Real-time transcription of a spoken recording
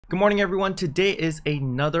Good morning, everyone. Today is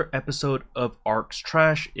another episode of Arks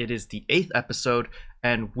Trash. It is the 8th episode,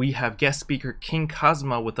 and we have guest speaker Xing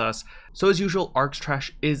Kazama with us. So as usual, Arks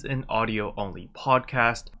Trash is an audio-only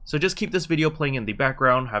podcast. So just keep this video playing in the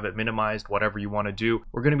background, have it minimized, whatever you want to do.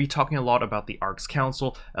 We're going to be talking a lot about the Arks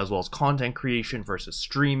Council, as well as content creation versus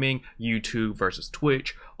streaming, YouTube versus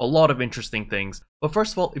Twitch, a lot of interesting things. But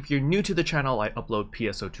first of all, if you're new to the channel, I upload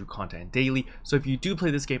PSO2 content daily, so if you do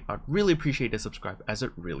play this game, I'd really appreciate a subscribe as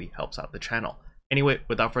it really helps out the channel. Anyway,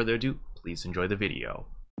 without further ado, please enjoy the video.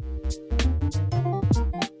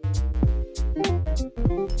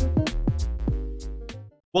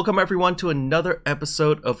 Welcome everyone to another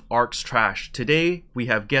episode of Arks Trash. Today we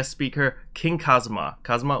have guest speaker Xing Kazama.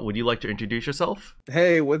 Kazama, would you like to introduce yourself?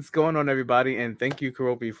 Hey, what's going on, everybody? And thank you,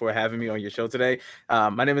 Keroppi, for having me on your show today.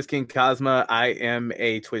 My name is Xing Kazama. I am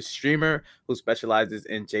a Twitch streamer who specializes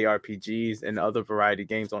in JRPGs and other variety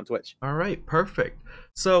games on Twitch. All right, perfect.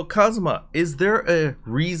 So Kazama, is there a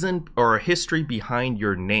reason or a history behind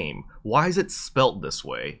your name? Why is it spelt this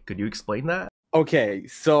way? Could you explain that? Okay,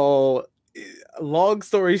 so long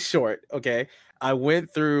story short, okay, I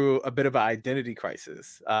went through a bit of an identity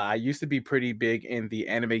crisis. I used to be pretty big in the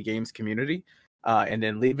anime games community. And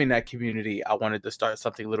then leaving that community, I wanted to start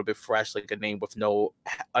something a little bit fresh, like a name with no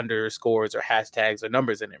underscores or hashtags or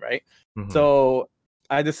numbers in it, right? So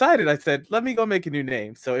I decided, I said, let me go make a new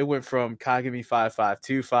name. So it went from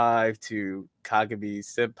Kagami5525 to Kagami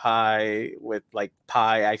Senpai with like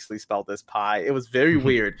pi actually spelled as pie. It was very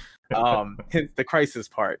weird, hence the crisis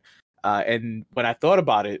part. And when I thought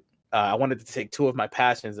about it, I wanted to take two of my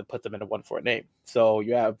passions and put them into one for a name. So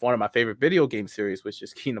you have one of my favorite video game series, which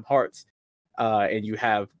is Kingdom Hearts. And you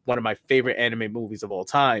have one of my favorite anime movies of all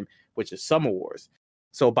time, which is Summer Wars.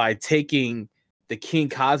 So by taking the King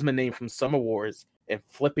Cosma name from Summer Wars and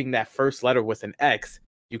flipping that first letter with an X,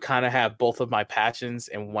 you kind of have both of my passions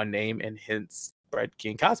in one name, and hence bred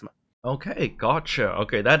King Cosma. Okay, gotcha.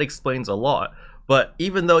 Okay, that explains a lot. But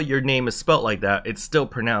even though your name is spelt like that, it's still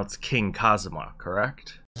pronounced Xing Kazama,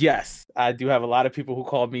 correct? Yes, I do have a lot of people who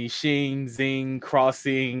call me Xing, Xing,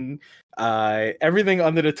 Crossing, everything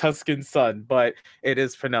under the Tuscan sun, but it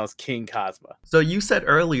is pronounced King Cosma. So you said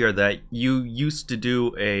earlier that you used to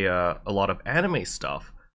do a lot of anime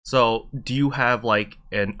stuff. So do you have like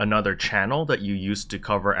another channel that you used to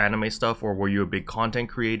cover anime stuff, or were you a big content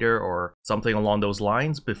creator or something along those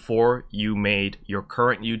lines before you made your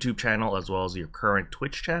current YouTube channel as well as your current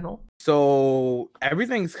Twitch channel? So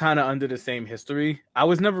everything's kind of under the same history. I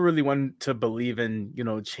was never really one to believe in,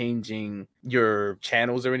 changing your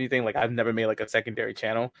channels or anything. Like I've never made like a secondary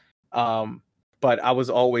channel. But I was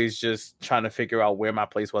always just trying to figure out where my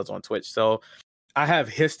place was on Twitch. So I have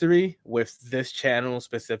history with this channel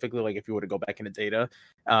specifically. Like if you were to go back in the data,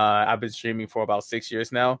 I've been streaming for about 6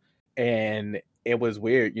 years now, and it was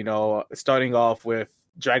weird, starting off with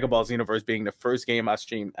Dragon Ball Xenoverse being the first game I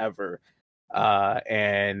streamed ever.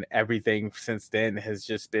 And everything since then has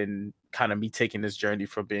just been kind of me taking this journey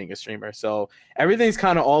from being a streamer. So everything's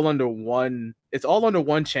kind of all under one. It's all under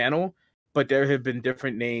one channel. But there have been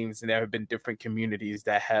different names and there have been different communities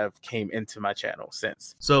that have came into my channel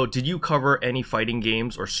since. So did you cover any fighting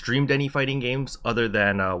games or streamed any fighting games other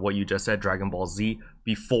than what you just said, Dragon Ball Z,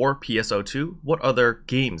 before PSO2? What other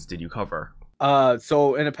games did you cover?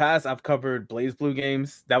 So in the past, I've covered BlazBlue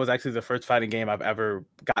games. That was actually the first fighting game I've ever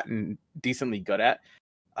gotten decently good at.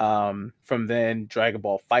 From then, Dragon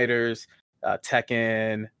Ball Fighters,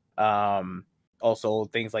 Tekken, also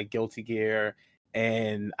things like Guilty Gear.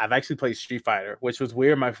 And I've actually played Street Fighter, which was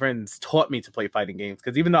where my friends taught me to play fighting games.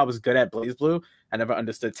 Because even though I was good at BlazBlue, I never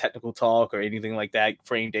understood technical talk or anything like that,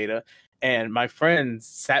 frame data. And my friends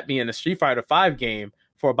sat me in a Street Fighter 5 game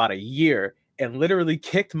for about a year and literally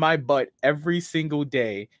kicked my butt every single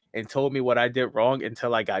day and told me what I did wrong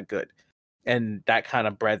until I got good. And that kind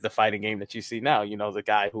of bred the fighting game that you see now. The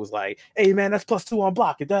guy who's like, hey, man, that's +2 on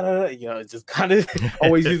block. And it's just kind of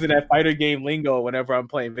always using that fighter game lingo whenever I'm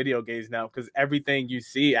playing video games now, because everything you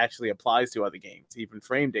see actually applies to other games, even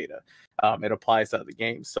frame data. It applies to other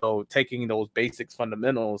games. So taking those basics,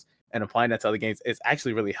 fundamentals, and applying that to other games is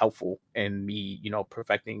actually really helpful in me,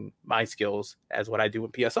 perfecting my skills as what I do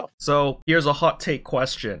in PSO. So here's a hot take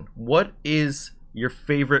question. What is your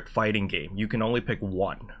favorite fighting game? You can only pick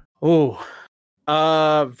one. Oh,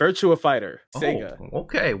 Virtua Fighter, Sega. Oh,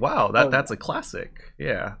 okay, wow, that's a classic.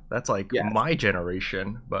 Yeah, that's like my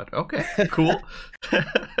generation, but okay, cool.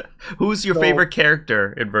 Who's your favorite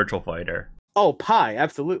character in Virtua Fighter? Oh, Pi,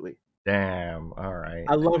 absolutely. Damn, all right.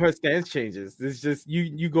 I love her stance changes. It's just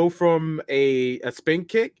you go from a spin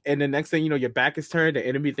kick, and the next thing you know, your back is turned, the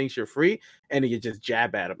enemy thinks you're free, and then you just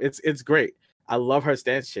jab at him. It's great. I love her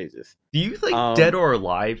stance changes. Do you think Dead or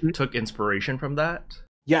Alive mm, took inspiration from that?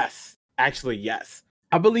 yes, actually, yes.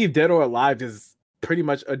 I believe Dead or Alive is pretty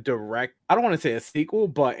much a direct. I don't want to say a sequel,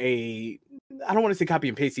 but I don't want to say copy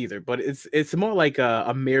and paste either, but it's more like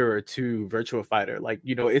a mirror to Virtua Fighter. Like,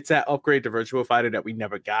 it's that upgrade to Virtua Fighter that we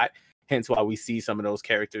never got. Hence why we see some of those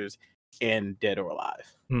characters in Dead or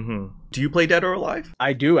Alive. Do you play Dead or Alive?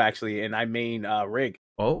 I do actually, and I main Rig.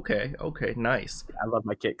 Okay, nice. I love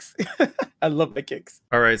my kicks. I love my kicks.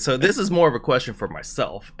 All right, so this is more of a question for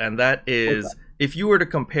myself, and that is, Okay. if you were to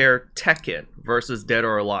compare Tekken versus Dead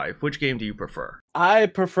or Alive, which game do you prefer? I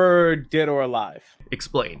prefer Dead or Alive.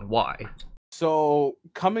 Explain why. So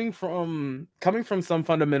coming from some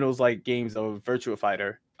fundamentals like games of Virtua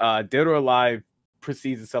Fighter, Dead or Alive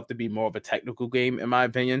perceives itself to be more of a technical game, in my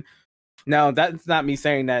opinion. Now, that's not me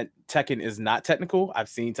saying that Tekken is not technical. I've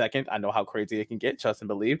seen Tekken. I know how crazy it can get, trust and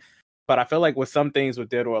believe. But I feel like with some things with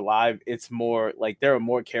Dead or Alive, it's more like there are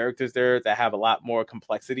more characters there that have a lot more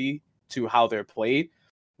complexity to how they're played.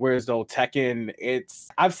 Whereas though Tekken,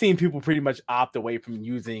 I've seen people pretty much opt away from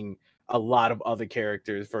using a lot of other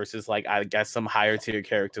characters versus like I guess some higher tier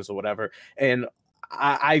characters or whatever. And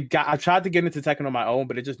I tried to get into Tekken on my own,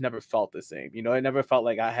 but it just never felt the same. It never felt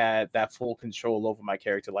like I had that full control over my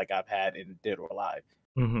character like I've had in Dead or Alive.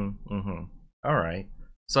 All right.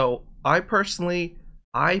 So I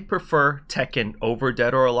prefer Tekken over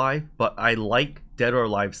Dead or Alive, but I like Dead or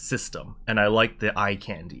Alive's system, and I like the eye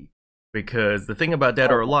candy. Because the thing about Dead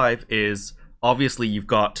or Alive is, obviously you've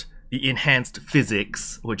got the enhanced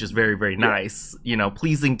physics, which is very, very nice,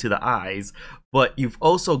 pleasing to the eyes, but you've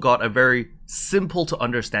also got a very simple to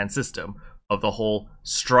understand system of the whole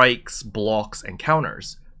strikes, blocks, and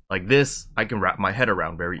counters. Like this, I can wrap my head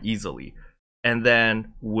around very easily. And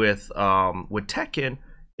then with Tekken,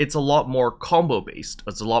 it's a lot more combo based.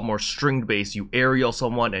 It's a lot more string based. You aerial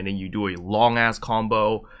someone and then you do a long ass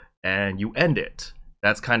combo and you end it.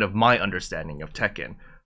 That's kind of my understanding of Tekken.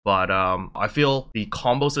 But I feel the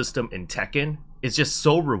combo system in Tekken is just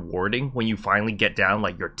so rewarding when you finally get down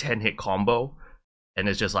like your 10-hit combo. And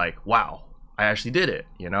it's just like, wow, I actually did it,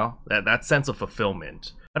 That sense of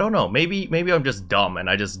fulfillment. I don't know, maybe I'm just dumb and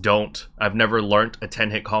I've never learned a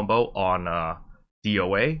 10-hit combo on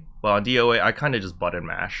DOA. Well, on DOA, I kind of just button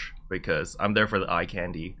mash because I'm there for the eye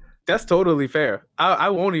candy. That's totally fair. I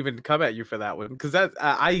won't even come at you for that one because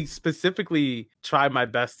I specifically try my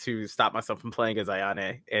best to stop myself from playing as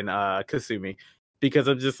Ayane and Kasumi because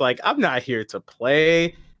I'm just like, I'm not here to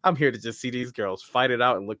play. I'm here to just see these girls fight it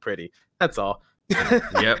out and look pretty. That's all.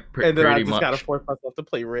 Yep, and then I pretty just much. gotta force myself to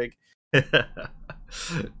play Rig.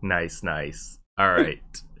 Nice. All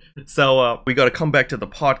right. So we got to come back to the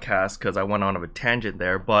podcast because I went on a tangent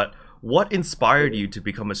there. But what inspired you to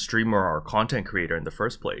become a streamer or content creator in the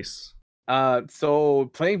first place? So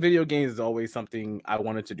playing video games is always something I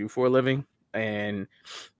wanted to do for a living, and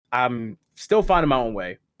I'm still finding my own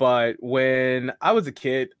way. But when I was a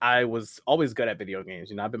kid, I was always good at video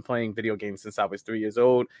games. I've been playing video games since I was 3 years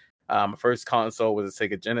old. My first console was a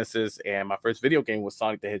Sega Genesis, and my first video game was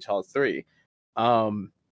Sonic the Hedgehog 3.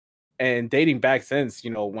 And dating back since,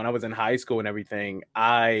 when I was in high school and everything,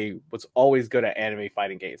 I was always good at anime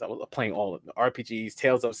fighting games. I was playing all of the RPGs,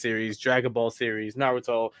 Tales of series, Dragon Ball series,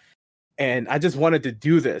 Naruto, and I just wanted to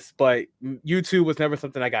do this. But YouTube was never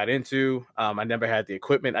something I got into. I never had the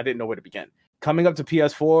equipment. I didn't know where to begin. Coming up to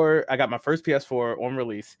PS4, I got my first PS4 on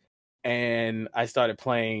release, and I started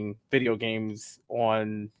playing video games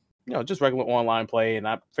on, just regular online play, and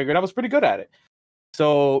I figured I was pretty good at it.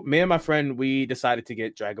 So me and my friend, we decided to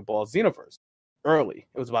get Dragon Ball Xenoverse early.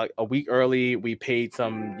 It was about a week early. We paid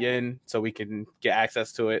some yen so we can get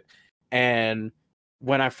access to it. And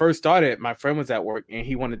when I first started, my friend was at work and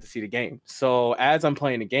he wanted to see the game. So as I'm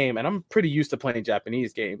playing the game, and I'm pretty used to playing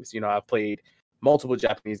Japanese games, I've played multiple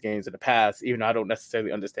Japanese games in the past, even though I don't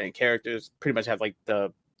necessarily understand characters, pretty much have like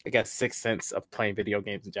the, I guess, sixth sense of playing video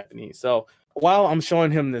games in Japanese. So while I'm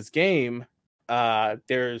showing him this game,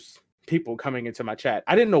 there's people coming into my chat.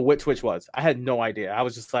 I didn't know what Twitch was. I had no idea. I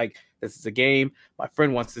was just like, this is a game. My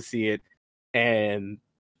friend wants to see it, and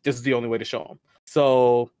this is the only way to show him.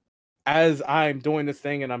 So as I'm doing this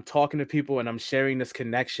thing and I'm talking to people and I'm sharing this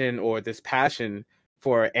connection or this passion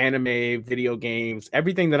for anime, video games,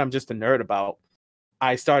 everything that I'm just a nerd about,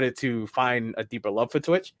 I started to find a deeper love for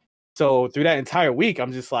Twitch. So through that entire week,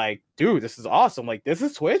 I'm just like, dude, this is awesome. Like, this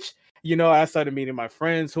is Twitch. I started meeting my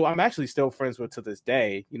friends who I'm actually still friends with to this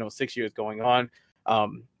day, 6 years going on.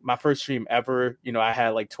 My first stream ever, I had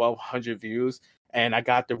like 1,200 views, and I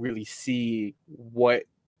got to really see what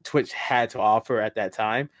Twitch had to offer at that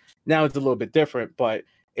time. Now it's a little bit different, but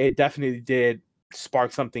it definitely did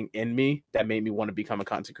sparked something in me that made me want to become a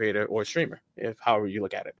content creator or a streamer, if however you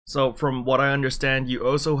look at it. So from what I understand, you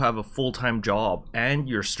also have a full-time job and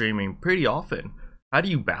you're streaming pretty often. How do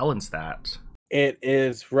you balance that? It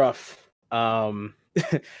is rough.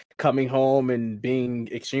 Coming home and being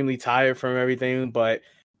extremely tired from everything, but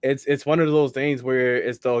it's one of those things where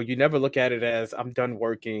it's though you never look at it as I'm done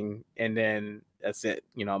working and then that's it.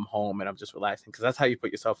 I'm home and I'm just relaxing, because that's how you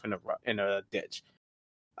put yourself in a ditch.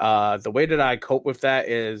 The way that I cope with that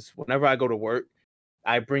is whenever I go to work,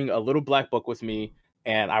 I bring a little black book with me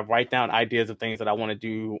and I write down ideas of things that I want to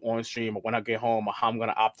do on stream or when I get home, or how I'm going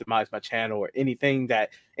to optimize my channel, or anything that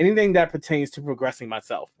pertains to progressing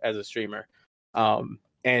myself as a streamer.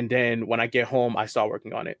 And then when I get home, I start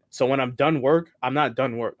working on it. So when I'm done work, I'm not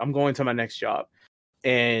done work. I'm going to my next job.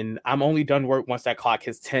 And I'm only done work once that clock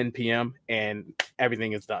hits 10 p.m. and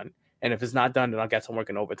everything is done. And if it's not done, then I guess I'm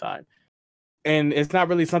working overtime. And it's not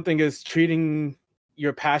really something as treating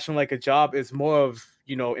your passion like a job. It's more of,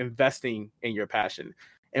 investing in your passion.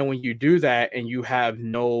 And when you do that and you have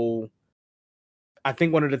I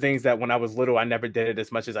think one of the things that when I was little, I never did it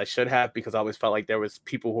as much as I should have, because I always felt like there was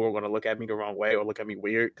people who were going to look at me the wrong way or look at me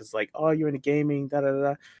weird because like, oh, you're into gaming, da da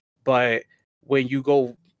da. But when you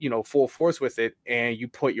go, full force with it and you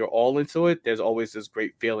put your all into it, there's always this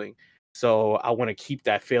great feeling. So I want to keep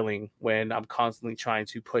that feeling when I'm constantly trying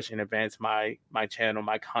to push and advance my channel,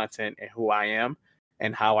 my content, and who I am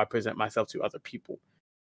and how I present myself to other people.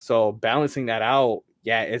 So balancing that out,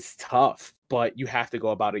 yeah, it's tough, but you have to go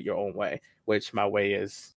about it your own way, which my way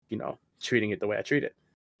is, treating it the way I treat it.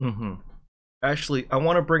 Mm-hmm. Actually, I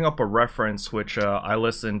want to bring up a reference which I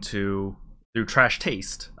listened to through Trash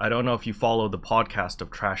Taste. I don't know if you follow the podcast of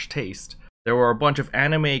Trash Taste. There were a bunch of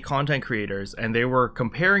anime content creators, and they were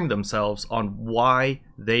comparing themselves on why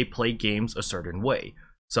they play games a certain way.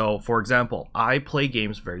 So, for example, I play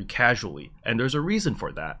games very casually, and there's a reason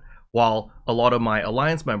for that. While a lot of my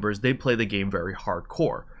Alliance members, they play the game very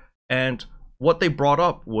hardcore. And what they brought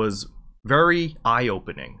up was very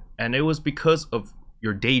eye-opening, and it was because of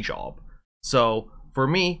your day job. So, for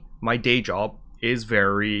me, my day job is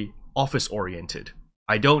very office-oriented.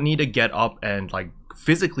 I don't need to get up and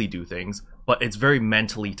physically do things, but it's very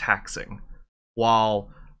mentally taxing. While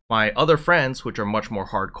my other friends, which are much more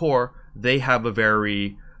hardcore, they have a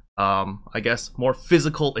very, I guess, more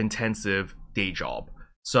physical intensive day job.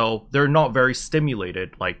 So they're not very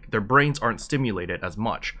stimulated, their brains aren't stimulated as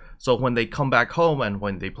much. So when they come back home and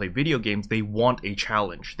when they play video games, they want a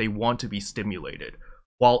challenge. They want to be stimulated.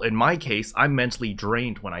 While in my case, I'm mentally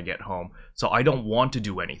drained when I get home, so I don't want to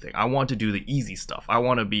do anything. I want to do the easy stuff. I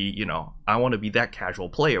want to be, I want to be that casual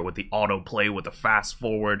player with the autoplay, with the fast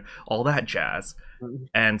forward, all that jazz.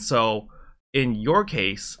 And so in your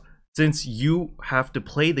case, since you have to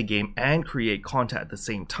play the game and create content at the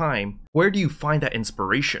same time, where do you find that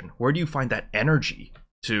inspiration? Where do you find that energy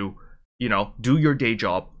to, do your day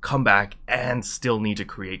job, come back, and still need to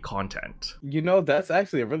create content? That's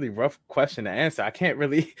actually a really rough question to answer. I can't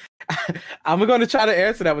really... I'm going to try to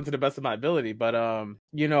answer that one to the best of my ability, but,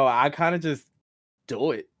 I kind of just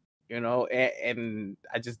do it, and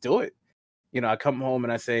I just do it. I come home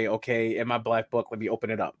and I say, okay, in my black book, let me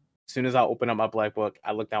open it up. As soon as I open up my black book,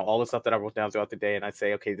 I look down all the stuff that I wrote down throughout the day, and I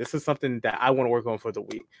say, okay, this is something that I want to work on for the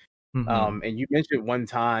week. Mm-hmm. And you mentioned one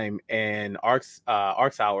time in Arks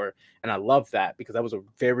Hour, and I love that because that was a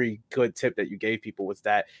very good tip that you gave people, was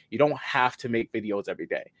that you don't have to make videos every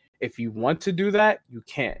day. If you want to do that, you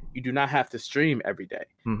can. You do not have to stream every day.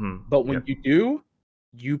 Mm-hmm. But when you do,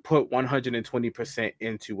 you put 120%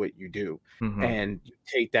 into what you do, and you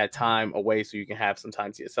take that time away so you can have some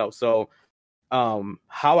time to yourself. So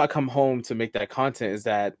how I come home to make that content is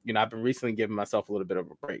that, I've been recently giving myself a little bit of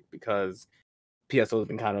a break because PSO has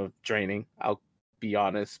been kind of draining, I'll be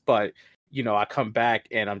honest. But, I come back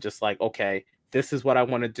and I'm just like, okay, this is what I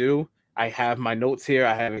want to do. I have my notes here.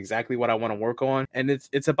 I have exactly what I want to work on. And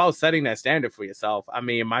it's about setting that standard for yourself. I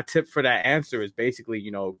mean, my tip for that answer is basically,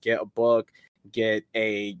 get a book, get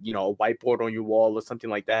a, a whiteboard on your wall or something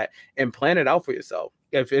like that, and plan it out for yourself.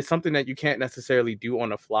 If it's something that you can't necessarily do on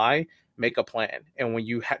the fly, make a plan. And when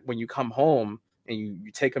you come home and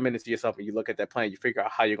you take a minute to yourself and you look at that plan, you figure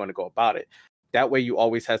out how you're going to go about it. That way you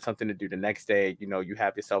always have something to do the next day. You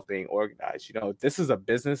have yourself being organized. This is a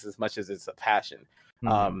business as much as it's a passion,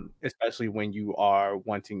 especially when you are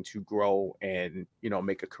wanting to grow and,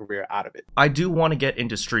 make a career out of it. I do want to get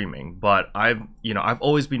into streaming, but I've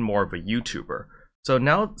always been more of a YouTuber. So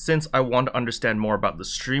now, since I want to understand more about the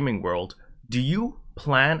streaming world, do you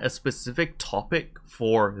plan a specific topic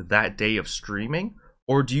for that day of streaming?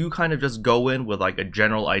 or do you kind of just go in with like a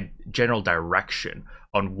general direction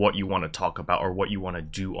on what you want to talk about or what you want to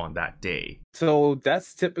do on that day? So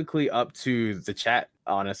that's typically up to the chat,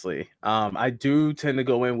 honestly. I do tend to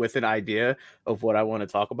go in with an idea of what I want to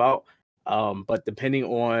talk about. But depending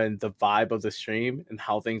on the vibe of the stream and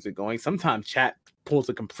how things are going, sometimes chat pulls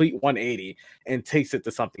a complete 180 and takes it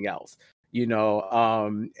to something else.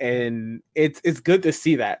 And it's good to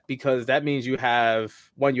see that, because that means you have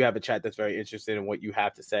a chat that's very interested in what you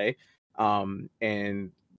have to say.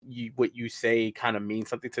 And what you say kind of means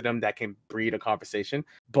something to them that can breed a conversation.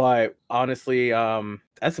 But honestly,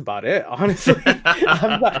 that's about it. Honestly,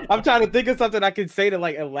 I'm trying to think of something I can say to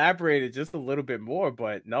like elaborate it just a little bit more,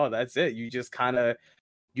 but no, that's it. You kind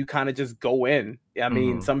of just go in. I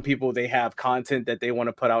mean, some people, they have content that they want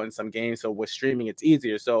to put out in some games, so with streaming it's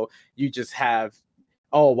easier. So you just have,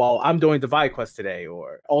 oh well, I'm doing Divide Quest today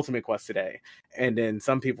or Ultimate Quest today, and then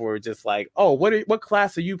some people are just like, oh, what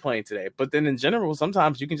class are you playing today? But then in general,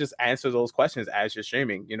 sometimes you can just answer those questions as you're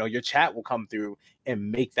streaming. Your chat will come through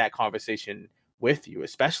and make that conversation with you,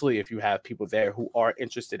 especially if you have people there who are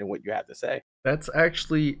interested in what you have to say. That's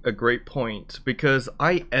actually a great point, because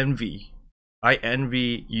I envy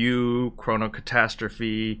you, Chrono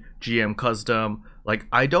Catastrophe, GM Custom. Like,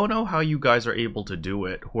 I don't know how you guys are able to do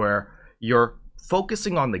it where you're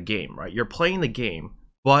focusing on the game, right? You're playing the game,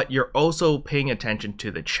 but you're also paying attention to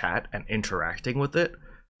the chat and interacting with it.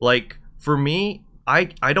 Like, for me, I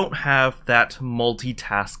don't have that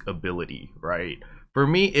multitask ability, right? For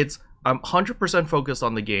me, it's I'm 100% focused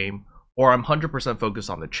on the game, or I'm 100% focused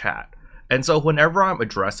on the chat. And so whenever I'm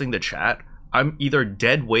addressing the chat, I'm either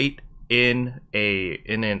dead weight in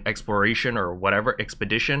an exploration or whatever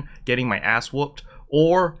expedition, getting my ass whooped,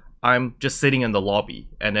 or I'm just sitting in the lobby,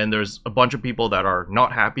 and then there's a bunch of people that are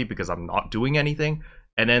not happy because I'm not doing anything,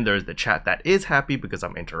 and then there's the chat that is happy because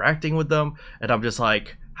I'm interacting with them, and I'm just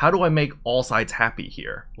like, how do I make all sides happy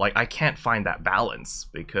here? Like, I can't find that balance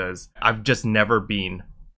because I've just never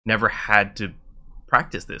had to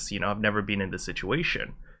practice this, I've never been in this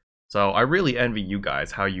situation. So I really envy you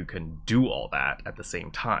guys how you can do all that at the same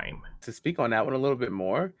time. To speak on that one a little bit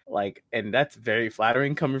more, and that's very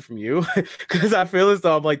flattering coming from you, because I feel as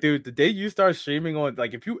though I'm like, dude, the day you start streaming on,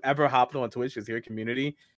 like, if you ever hopped on Twitch as your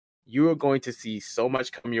community, you are going to see so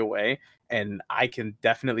much come your way. And I can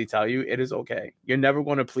definitely tell you, it is okay. You're never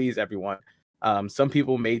going to please everyone. Some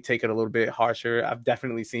people may take it a little bit harsher. I've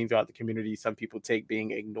definitely seen throughout the community, some people take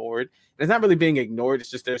being ignored. And it's not really being ignored.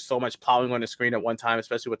 It's just there's so much plowing on the screen at one time,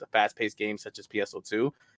 especially with the fast-paced games such as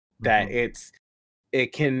PSO2, that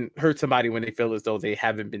it can hurt somebody when they feel as though they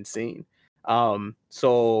haven't been seen.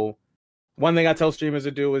 So one thing I tell streamers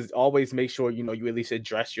to do is always make sure, you at least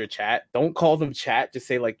address your chat. Don't call them chat, just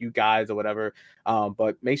say like you guys or whatever.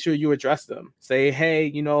 But make sure you address them. Say,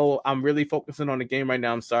 hey, I'm really focusing on the game right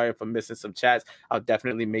now. I'm sorry if I'm missing some chats. I'll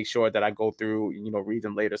definitely make sure that I go through, read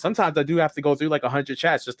them later. Sometimes I do have to go through like 100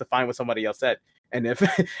 chats just to find what somebody else said. And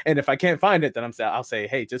if I can't find it, then I'll say,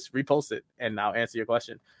 hey, just repost it and I'll answer your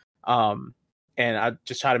question. And I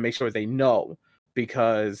just try to make sure they know.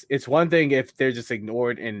 Because it's one thing if they're just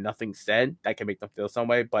ignored and nothing said, that can make them feel some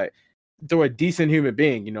way. But they're a decent human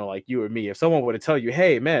being, like you or me. If someone were to tell you,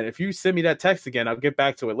 hey, man, if you send me that text again, I'll get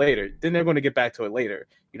back to it later, then they're going to get back to it later.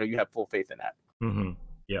 You have full faith in that.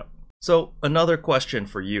 Yeah. So another question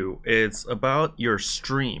for you is about your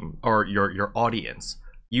stream or your audience.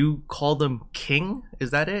 You call them king?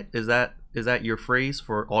 Is that it? Is that your phrase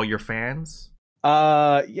for all your fans?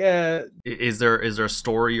 Yeah. Is there a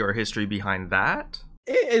story or history behind that?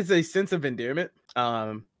 It is a sense of endearment.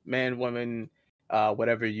 Man, woman,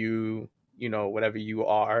 whatever whatever you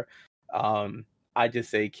are. I just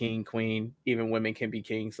say king, queen. Even women can be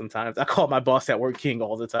king sometimes. I call my boss at work king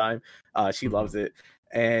all the time. She loves it.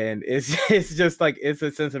 And it's just like, it's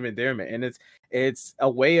a sense of endearment, and it's a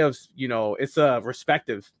way of, it's a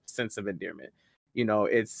respective sense of endearment.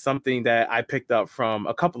 It's something that I picked up from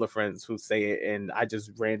a couple of friends who say it, and I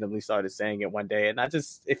just randomly started saying it one day, and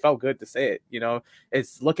it felt good to say it.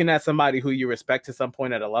 It's looking at somebody who you respect to some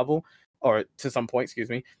point at a level, or to some point, excuse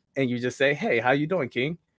me, and you just say, hey, how you doing,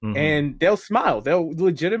 king? And they'll smile. They'll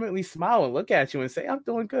legitimately smile and look at you and say, I'm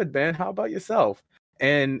doing good, man. How about yourself?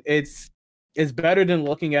 And it's better than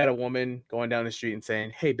looking at a woman going down the street and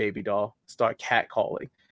saying, hey, baby doll, start catcalling.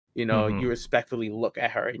 You respectfully look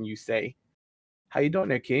at her and you say, how you doing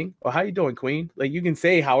there, king? Or how you doing, queen? Like, you can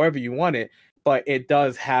say however you want it, but it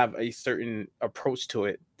does have a certain approach to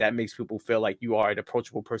it that makes people feel like you are an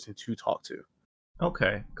approachable person to talk to.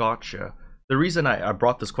 Okay, gotcha. The reason I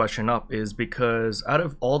brought this question up is because out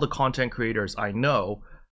of all the content creators I know,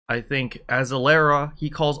 I think Azalera, he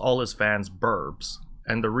calls all his fans burbs.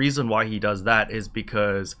 And the reason why he does that is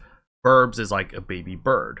because Burbs is like a baby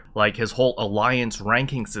bird. Like his whole alliance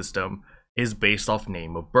ranking system is based off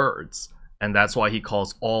name of birds. And that's why he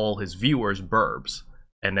calls all his viewers Burbs.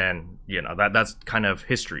 And then, that's kind of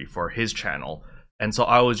history for his channel. And so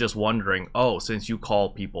I was just wondering, oh, since you call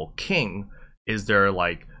people king, is there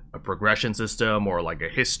like a progression system or like a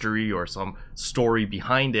history or some story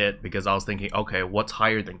behind it? Because I was thinking, okay, what's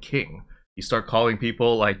higher than king? You start calling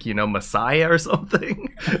people like, Messiah or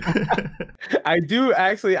something? I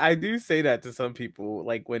do say that to some people,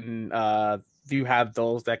 like when you have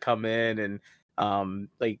those that come in and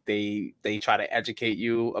like they try to educate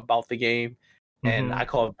you about the game. And I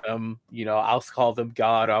call them, I'll call them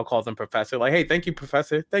God, or I'll call them Professor. Like, hey, thank you,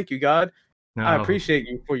 Professor. Thank you, God. No. I appreciate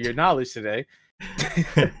you for your knowledge today.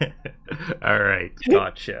 All right,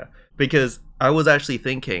 gotcha. Because I was actually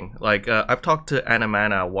thinking, like, I've talked to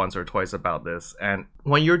Anamana once or twice about this, and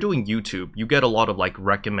when you're doing YouTube, you get a lot of like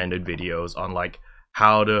recommended videos on like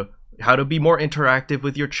how to be more interactive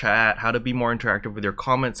with your chat, how to be more interactive with your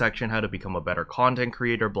comment section, how to become a better content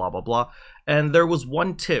creator, blah blah blah. And there was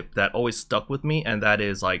one tip that always stuck with me, and that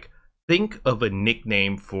is like, think of a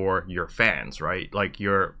nickname for your fans, right? Like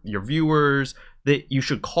your viewers, that you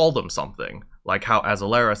should call them something. Like how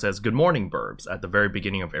Azalera says "Good morning, Burbs" at the very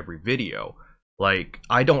beginning of every video. Like,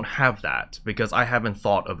 I don't have that because I haven't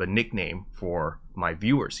thought of a nickname for my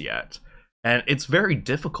viewers yet. And it's very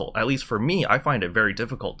difficult, at least for me, I find it very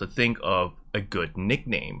difficult to think of a good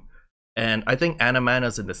nickname. And I think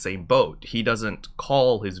Anamana's in the same boat. He doesn't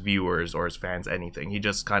call his viewers or his fans anything. He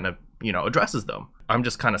just kind of, addresses them. I'm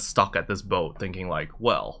just kind of stuck at this boat thinking like,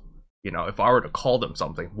 well, if I were to call them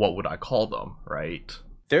something, what would I call them, right?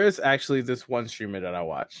 There's actually this one streamer that I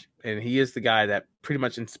watch, and he is the guy that pretty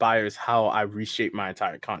much inspires how I reshape my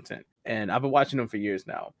entire content. And I've been watching him for years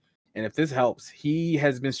now. And if this helps, he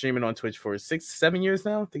has been streaming on Twitch for 6-7 years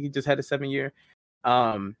now. I think he just had a 7-year.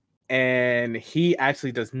 And he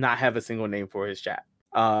actually does not have a single name for his chat.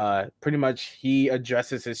 Pretty much he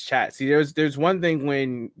addresses his chat. See, there's one thing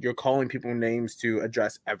when you're calling people names to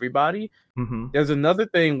address everybody. There's another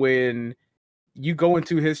thing when you go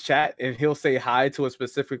into his chat and he'll say hi to a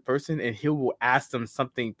specific person and he will ask them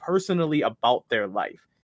something personally about their life.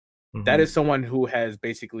 That is someone who has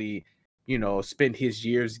basically, spent his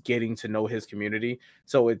years getting to know his community.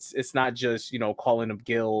 So it's not just, calling them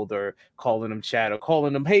guild or calling them chat or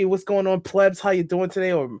calling them, hey, what's going on, plebs? How you doing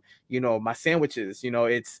today? Or, my sandwiches,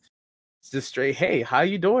 it's just straight, hey, how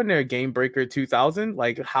you doing there, Game Breaker 2000?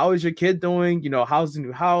 Like, how is your kid doing? How's the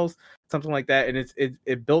new house? Something like that. And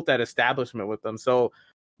it built that establishment with them. So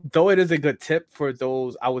though it is a good tip for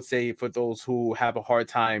those, I would say for those who have a hard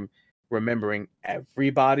time remembering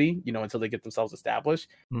everybody, until they get themselves established,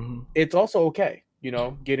 it's also okay,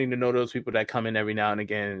 getting to know those people that come in every now and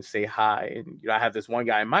again and say hi. And I have this one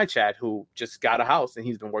guy in my chat who just got a house and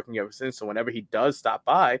he's been working ever since. So whenever he does stop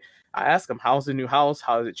by, I ask him, how's the new house?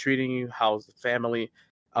 How is it treating you? How's the family?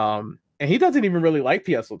 And he doesn't even really like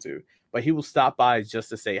PSO2, but he will stop by just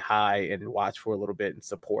to say hi and watch for a little bit and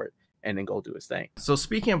support and then go do his thing. So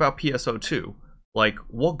speaking about PSO2, like,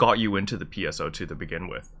 what got you into the PSO2 to begin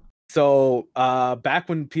with? So back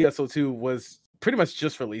when PSO2 was pretty much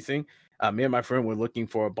just releasing, me and my friend were looking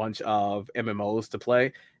for a bunch of MMOs to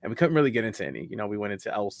play, and we couldn't really get into any. We went into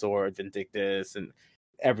Elsword, Vindictus, and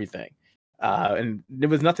everything. And there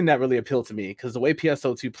was nothing that really appealed to me because the way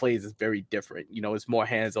PSO2 plays is very different. It's more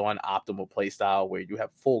hands-on, optimal play style where you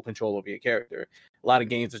have full control over your character. A lot of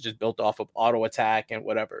games are just built off of auto attack and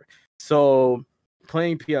whatever. So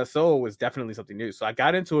playing PSO was definitely something new. So I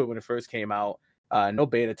got into it when it first came out. No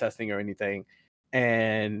beta testing or anything.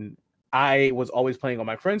 And I was always playing on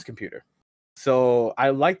my friend's computer. So I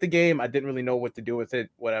liked the game. I didn't really know what to do with it,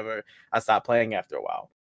 whatever. I stopped playing after a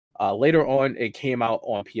while. Later on, it came out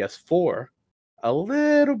on PS4 a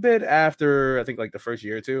little bit after, I think like the first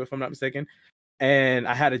year or two, if I'm not mistaken. And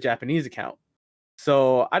I had a Japanese account.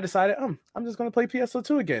 So I decided, I'm just going to play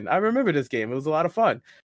PSO2 again. I remember this game. It was a lot of fun.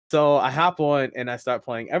 So I hop on and I start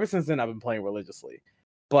playing. Ever since then, I've been playing religiously.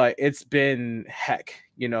 But it's been heck,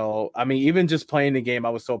 even just playing the game, I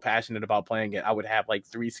was so passionate about playing it. I would have like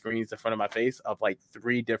 3 screens in front of my face of like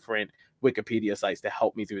 3 different Wikipedia sites to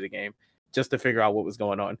help me through the game just to figure out what was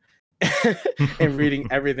going on and reading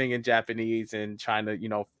everything in Japanese and trying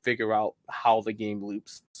to, figure out how the game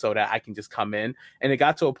loops so that I can just come in. And it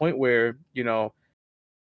got to a point where,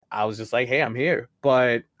 I was just like, hey, I'm here.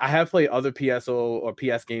 But I have played other PSO or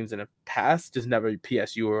PS games in the past, just never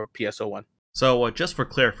PSU or PSO1. So just for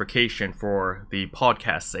clarification for the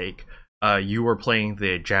podcast's sake, you were playing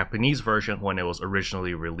the Japanese version when it was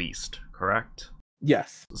originally released, correct?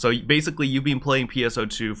 Yes, So basically, you've been playing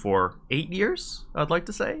PSO2 for 8 years, I'd like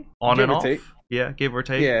to say. On give and or off? take. Yeah, give or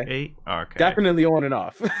take. Yeah, 8? Okay. definitely on and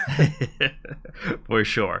off. For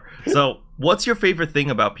sure. So, what's your favorite thing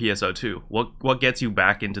about PSO2? What gets you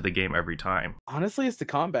back into the game every time? Honestly, it's the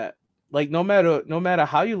combat. Like no matter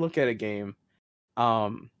how you look at a game,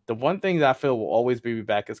 the one thing that I feel will always bring me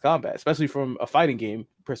back is combat, especially from a fighting game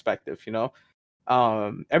perspective.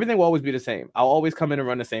 Everything will always be the same. I'll always come in and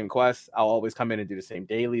run the same quests. I'll always come in and do the same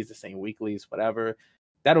dailies, the same weeklies, whatever.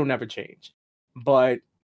 That'll never change. But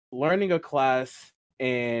learning a class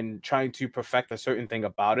and trying to perfect a certain thing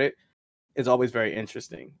about it is always very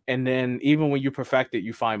interesting. And then even when you perfect it,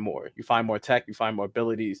 you find more. You find more tech, you find more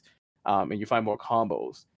abilities, and you find more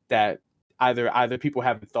combos that either people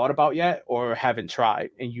haven't thought about yet or haven't tried,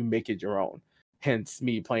 and you make it your own. Hence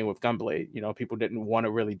me playing with Gunblade. People didn't want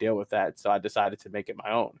to really deal with that, so I decided to make it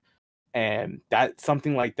my own. And that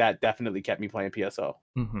something like that definitely kept me playing PSO.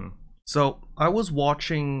 Mm-hmm. So I was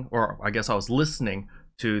watching, or I guess I was listening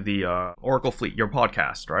to the Oracle Fleet, your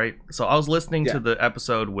podcast, right? So I was listening to the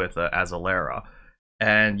episode with Azalera,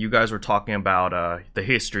 and you guys were talking about the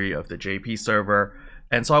history of the JP server.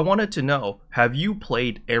 And so I wanted to know, have you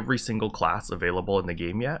played every single class available in the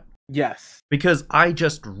game yet? Yes. Because I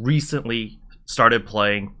just recently started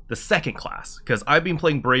playing the second class, because I've been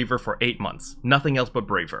playing Braver for 8 months, nothing else but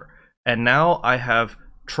Braver. And now I have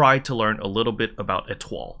tried to learn a little bit about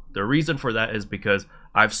Étoile. The reason for that is because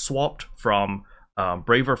I've swapped from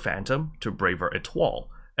Braver Phantom to Braver Étoile,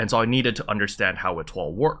 and so I needed to understand how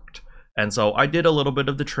Étoile worked. And so I did a little bit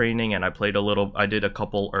of the training, and I did a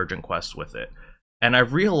couple urgent quests with it. And I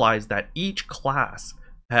realized that each class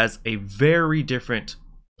has a very different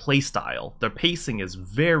playstyle. Their pacing is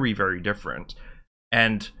very, very different.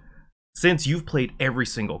 And since you've played every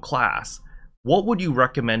single class, what would you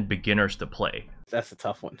recommend beginners to play? That's a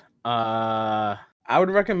tough one. I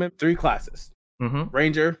would recommend 3 classes.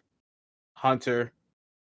 Ranger, Hunter,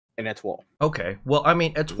 and Étoile. Okay. Well, I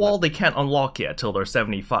mean, Étoile, they can't unlock yet till they're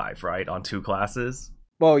 75, right? On 2 classes?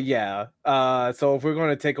 Well, yeah. So if we're going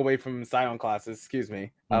to take away from Scion classes, excuse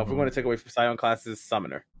me. If we're going to take away from Scion classes,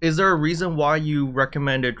 Summoner. Is there a reason why you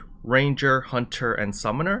recommended Ranger, Hunter, and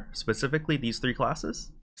Summoner? Specifically, these 3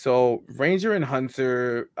 classes? So Ranger and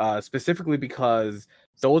Hunter, specifically because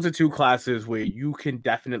those are 2 classes where you can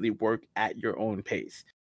definitely work at your own pace.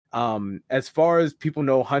 As far as people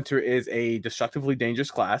know, Hunter is a destructively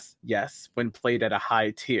dangerous class, yes, when played at a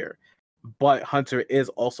high tier. But Hunter is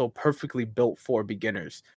also perfectly built for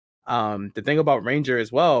beginners. The thing about Ranger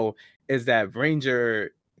as well is that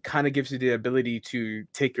Ranger kind of gives you the ability to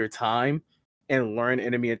take your time and learn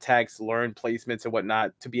enemy attacks, learn placements and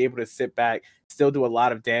whatnot, to be able to sit back, still do a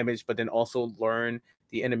lot of damage, but then also learn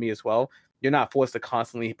the enemy as well. You're not forced to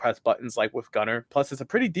constantly press buttons like with Gunner. Plus, it's a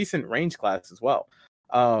pretty decent range class as well.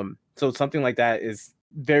 So something like that is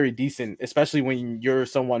very decent, especially when you're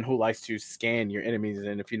someone who likes to scan your enemies.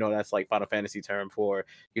 And if you know, that's like Final Fantasy term for,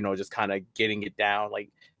 just kind of getting it down, like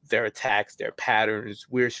their attacks, their patterns,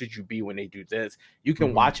 where should you be when they do this? You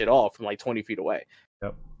can watch it all from like 20 feet away.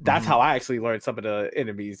 Yep. That's how I actually learned some of the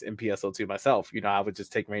enemies in PSO2 myself. I would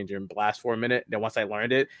just take Ranger and blast for a minute. Then once I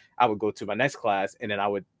learned it, I would go to my next class and then I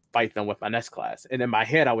would fight them with my next class. And in my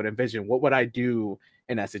head, I would envision, what would I do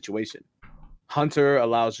in that situation? Hunter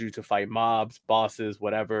allows you to fight mobs, bosses,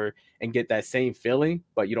 whatever, and get that same feeling,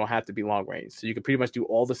 but you don't have to be long range. So you can pretty much do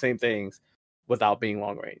all the same things without being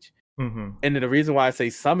long range. And then the reason why I say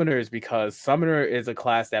Summoner is because Summoner is a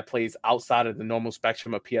class that plays outside of the normal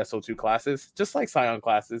spectrum of PSO2 classes, just like Scion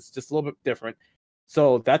classes, just a little bit different.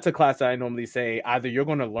 So that's a class that I normally say either you're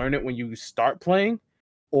going to learn it when you start playing,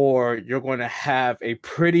 or you're going to have a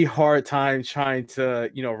pretty hard time trying to,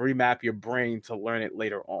 remap your brain to learn it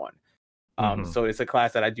later on. So it's a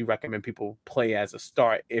class that I do recommend people play as a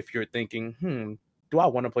start if you're thinking, do I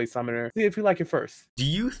want to play Summoner? See if you like it first. Do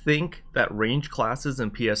you think that range classes in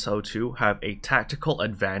PSO2 have a tactical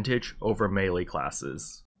advantage over melee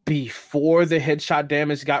classes? Before the headshot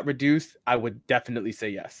damage got reduced, I would definitely say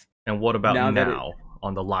yes. And what about now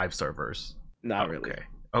on the live servers? Not really.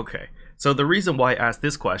 Okay. So the reason why I asked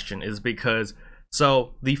this question is because,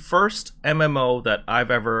 the first MMO that I've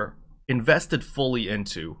ever invested fully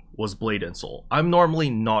into was Blade and Soul. I'm normally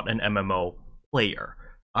not an MMO player.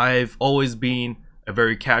 I've always been a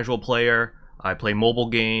very casual player. I play mobile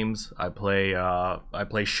games. I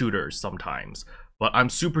play shooters sometimes, but I'm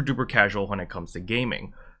super duper casual when it comes to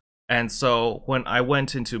gaming. And so when I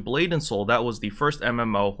went into Blade and Soul, that was the first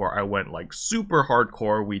MMO where I went like super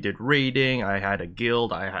hardcore. We did raiding. I had a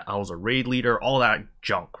guild. I was a raid leader. All that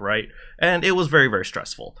junk, right? And it was very, very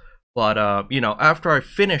stressful. But, after I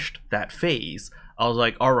finished that phase, I was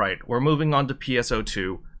like, all right, we're moving on to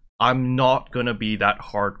PSO2. I'm not gonna be that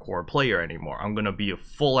hardcore player anymore. I'm gonna be a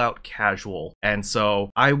full out casual. And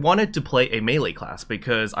so I wanted to play a melee class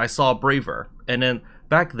because I saw Braver. And then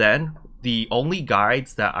back then, the only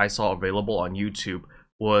guides that I saw available on YouTube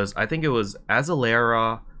was, I think it was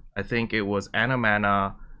Azalera, I think it was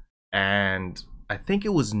Anamana, and I think it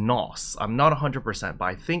was Nos. I'm not 100%, but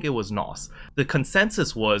I think it was Nos. The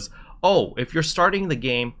consensus was, oh, if you're starting the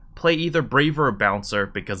game, play either Braver or Bouncer,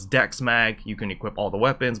 because Dex Mag, you can equip all the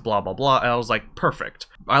weapons, blah blah blah. And I was like, perfect.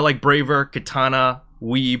 I like Braver, Katana,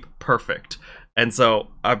 Weeb, perfect. And so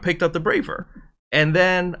I picked up the Braver. And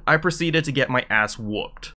then I proceeded to get my ass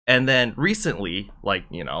whooped. And then recently, like,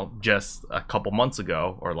 you know, just a couple months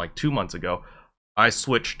ago, or like 2 months ago, I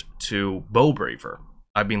switched to Bow Braver.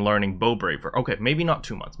 I've been learning Bow Braver. Okay, maybe not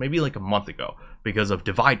 2 months, maybe like a month ago, because of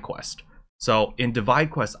Divide Quest. So in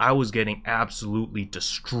Divide Quest, I was getting absolutely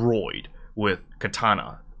destroyed with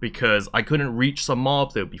Katana because I couldn't reach some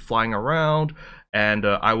mobs. They would be flying around, and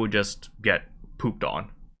I would just get pooped on.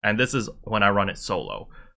 And this is when I run it solo.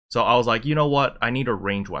 So I was like, you know what? I need a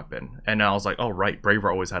range weapon. And I was like, oh right,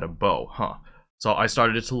 Braver always had a bow, huh? So I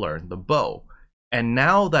started to learn the bow. And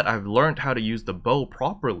now that I've learned how to use the bow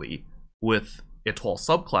properly with Etoile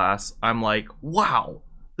subclass, I'm like, wow,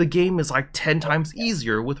 the game is like 10 times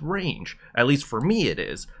easier with range. At least for me it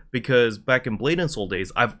is, because back in Blade and Soul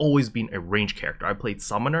days, I've always been a range character. I played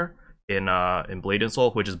Summoner in Blade and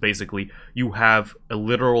Soul, which is basically you have a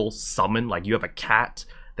literal summon, like you have a cat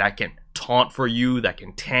that can taunt for you, that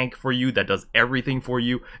can tank for you, that does everything for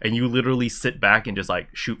you, and you literally sit back and just like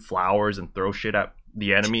shoot flowers and throw shit at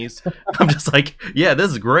the enemies. I'm just like, yeah,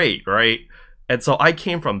 this is great, right? And so I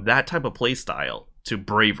came from that type of playstyle to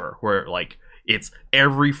Braver, where like it's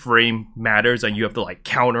every frame matters and you have to like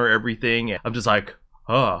counter everything. And I'm just like,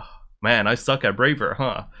 oh man, I suck at Braver,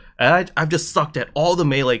 huh? And I've just sucked at all the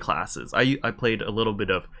melee classes. I played a little bit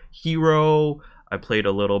of Hero, I played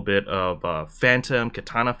a little bit of Phantom,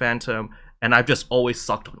 Katana Phantom, and I've just always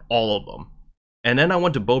sucked on all of them. And then I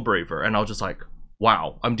went to Bow Braver, and I was just like,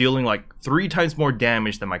 wow, I'm dealing like 3 times more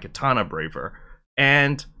damage than my Katana Braver,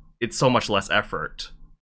 and it's so much less effort.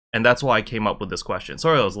 And that's why I came up with this question.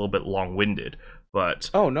 Sorry, I was a little bit long-winded,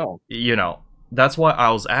 but oh no, you know, that's why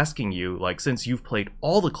I was asking you, like, since you've played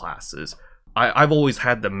all the classes, I've always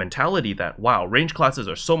had the mentality that, wow, range classes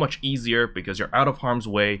are so much easier because you're out of harm's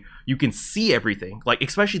way. You can see everything, like,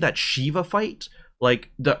 especially that Shiva fight, like,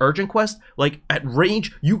 the Urgent Quest, like, at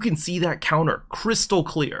range, you can see that counter crystal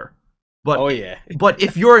clear. But, oh yeah. But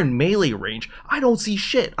if you're in melee range, I don't see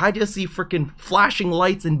shit. I just see freaking flashing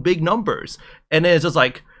lights and big numbers. And then it's just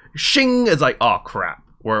like, shing, it's like, oh crap,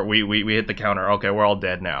 we hit the counter, okay, we're all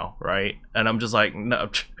dead now, right? And I'm just like, no,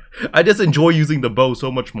 I just enjoy using the bow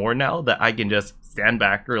so much more now that I can just stand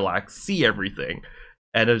back, relax, see everything,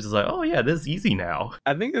 and it's just like, oh yeah, this is easy now.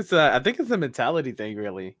 I think it's a mentality thing,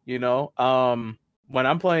 really. You know, when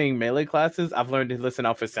I'm playing melee classes, I've learned to listen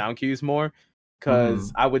out for sound cues more,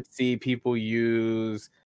 because I would see people use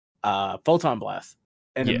Photon Blast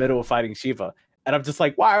in the middle of fighting Shiva, and I'm just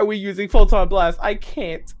like, why are we using Photon Blast? I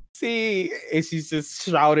can't see. And she's just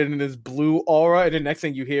shouting in this blue aura, and the next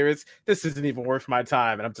thing you hear is, this isn't even worth my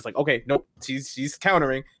time. And I'm just like, okay, nope, she's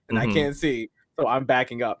countering, and I can't see, so I'm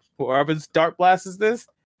backing up. Whoever's Dark Blast is this,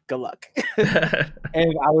 good luck.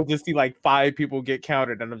 And I would just see like 5 people get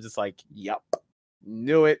countered, and I'm just like, yep,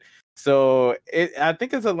 knew it. So I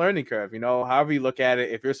think it's a learning curve, you know, however you look at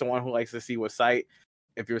it. If you're someone who likes to see with sight,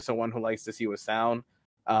 if you're someone who likes to see with sound,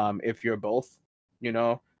 if you're both, you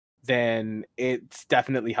know, then it's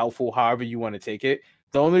definitely helpful however you want to take it.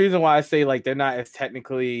 The only reason why I say like they're not as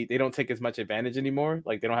technically, they don't take as much advantage anymore,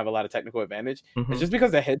 like they don't have a lot of technical advantage, it's just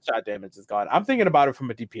because the headshot damage is gone. I'm thinking about it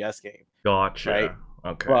from a DPS game. Gotcha. Right?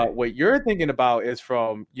 Okay. But what you're thinking about is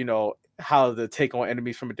from, you know, how to take on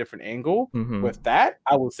enemies from a different angle. With that,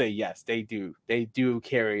 I will say yes, they do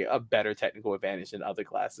carry a better technical advantage than other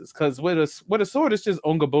classes, because with a sword it's just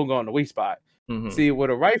unga bunga on the weak spot. See,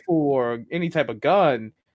 with a rifle or any type of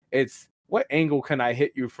gun, it's what angle can I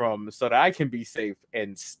hit you from so that I can be safe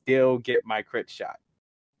and still get my crit shot.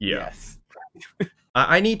 Yes.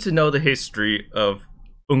 I need to know the history of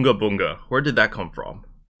unga bunga. Where did that come from?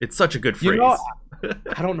 It's such a good phrase. You know,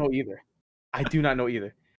 I don't know either. I do not know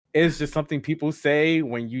either. It's just something people say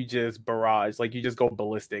when you just barrage, like you just go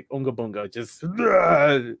ballistic. Unga bunga, just.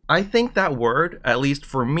 I think that word, at least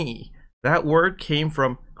for me, that word came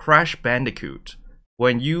from Crash Bandicoot.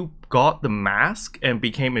 When you got the mask and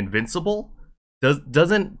became invincible,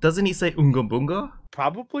 doesn't he say unga bunga?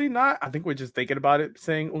 Probably not. I think we're just thinking about it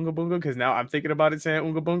saying unga bunga, because now I'm thinking about it saying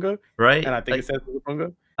unga bunga. Right. And I think it says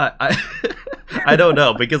unga bunga. I don't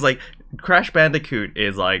know, because like Crash Bandicoot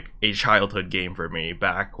is like a childhood game for me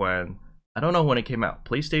back when I don't know when it came out.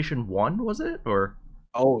 PlayStation 1 was it or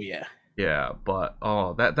Oh yeah. yeah, but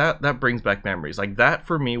oh that brings back memories. Like that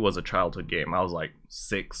for me was a childhood game. I was like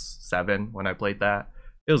 6, 7 when I played that.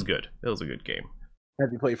 It was good. It was a good game.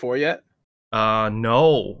 Have you played 4 yet?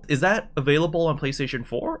 No. Is that available on PlayStation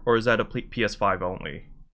 4 or is that a PS5 only?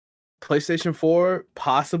 PlayStation 4,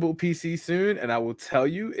 possible PC soon, and I will tell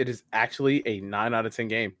you, it is actually a 9 out of 10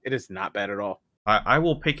 game. It is not bad at all. I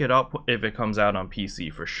will pick it up if it comes out on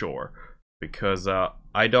PC for sure, because I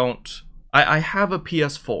have a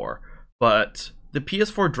PS4, but the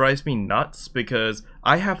PS4 drives me nuts because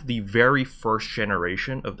I have the very first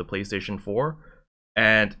generation of the PlayStation 4,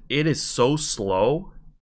 and it is so slow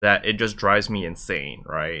that it just drives me insane,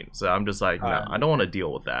 right? So I'm just like, no, I don't want to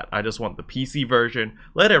deal with that. I just want the PC version.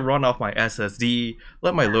 Let it run off my SSD.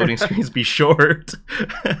 Let my loading screens be short.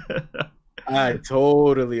 I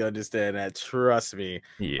totally understand that. Trust me.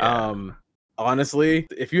 Yeah. Honestly,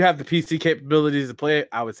 if you have the PC capabilities to play it,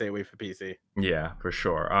 I would say wait for PC. Yeah, for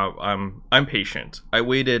sure. I'm patient. I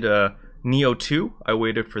waited Neo 2. I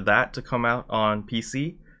waited for that to come out on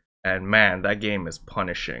PC. And man, that game is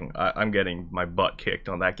punishing. I'm getting my butt kicked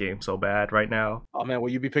on that game so bad right now. Oh man,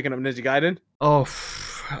 will you be picking up Ninja Gaiden? Oh,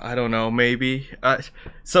 I don't know, maybe.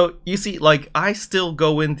 So you see, like I still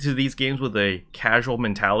go into these games with a casual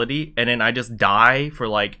mentality, and then I just die for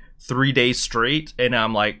like 3 days straight, and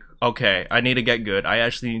I'm like, okay, I need to get good. I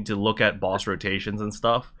actually need to look at boss rotations and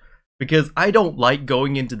stuff because I don't like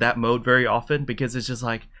going into that mode very often because it's just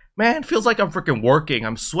like, man, feels like I'm freaking working.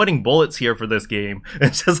 I'm sweating bullets here for this game.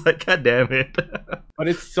 It's just like, god damn it. But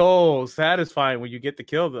it's so satisfying when you get the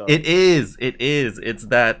kill, though. It is. It is. It's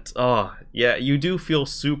that, oh, yeah, you do feel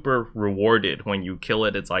super rewarded when you kill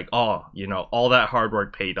it. It's like, oh, you know, all that hard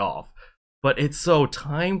work paid off. But it's so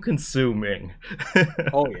time consuming.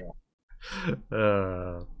 Oh,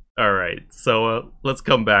 yeah. All right. So let's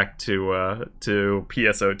come back to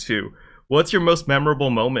PSO2. What's your most memorable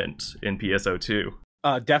moment in PSO2?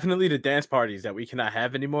 Definitely the dance parties that we cannot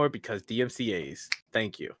have anymore because DMCAs.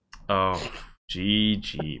 Thank you. Oh,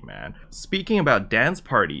 GG, man. Speaking about dance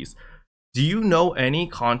parties, do you know any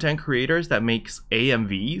content creators that makes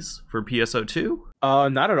AMVs for PSO2?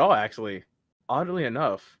 Not at all, actually. Oddly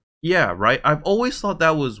enough. Yeah, right? I've always thought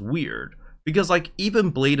that was weird. Because, like, even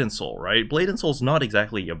Blade and Soul, right? Blade and Soul's not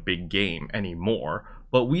exactly a big game anymore,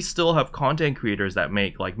 but we still have content creators that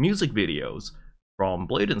make, like, music videos from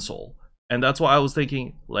Blade and Soul. And that's why I was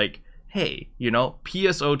thinking, like, hey, you know,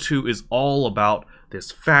 PSO2 is all about this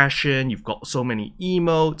fashion. You've got so many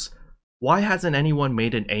emotes. Why hasn't anyone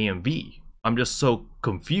made an AMV? I'm just so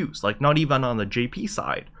confused. Like, not even on the JP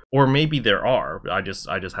side. Or maybe there are. I just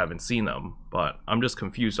haven't seen them. But I'm just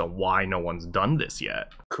confused on why no one's done this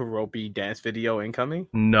yet. Keroppi dance video incoming?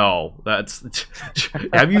 No, that's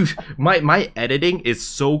have you my editing is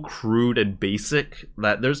so crude and basic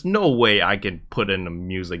that there's no way I can put in a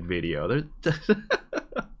music video.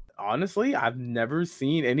 Honestly, I've never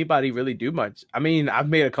seen anybody really do much. I mean, I've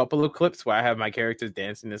made a couple of clips where I have my characters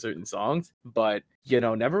dancing to certain songs, but you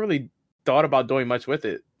know, never really thought about doing much with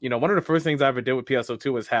it. You know, one of the first things I ever did with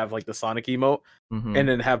PSO2 was have like the Sonic emote and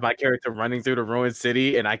then have my character running through the ruined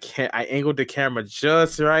city, and I angled the camera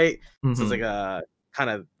just right. So it's like a kind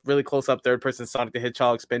of really close up third person Sonic the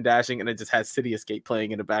Hedgehog spin dashing, and it just had City Escape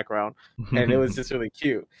playing in the background. And it was just really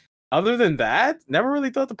cute. Other than that, never really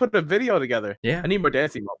thought to put a video together. Yeah. I need more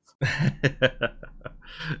dance emotes.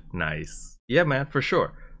 Nice. Yeah, man, for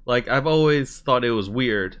sure. Like, I've always thought it was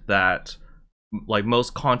weird that like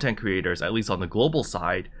most content creators, at least on the global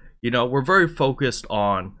side, you know, we're very focused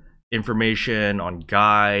on information, on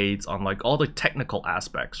guides, on like all the technical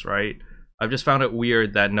aspects, right? I've just found it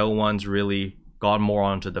weird that no one's really gone more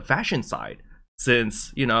onto the fashion side,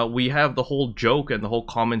 since, you know, we have the whole joke and the whole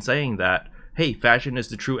common saying that, hey, fashion is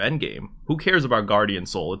the true end game. Who cares about Guardian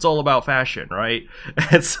Soul? It's all about fashion, right?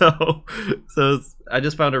 And so I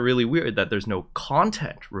just found it really weird that there's no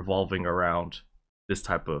content revolving around this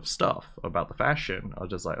type of stuff about the fashion. I was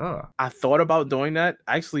just like, oh. I thought about doing that.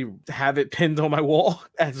 I actually have it pinned on my wall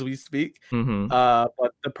as we speak. But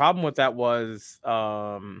the problem with that was,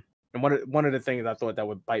 and one of the things I thought that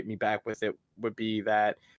would bite me back with it would be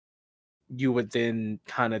that you would then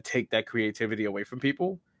kind of take that creativity away from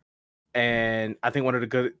people. And I think one of the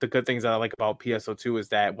good things that I like about PSO2 is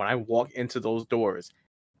that when I walk into those doors,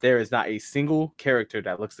 there is not a single character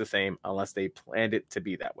that looks the same unless they planned it to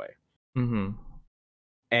be that way.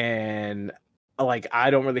 And like, I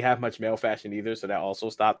don't really have much male fashion either, so that also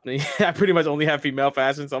stopped me. I pretty much only have female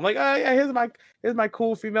fashion, so I'm like, oh yeah, here's my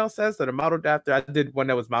cool female sets that are modeled after. I did one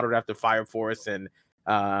that was modeled after Fire Force, and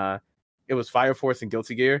It was Fire Force and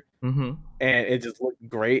Guilty Gear, Mm-hmm. and it just looked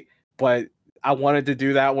great. But I wanted to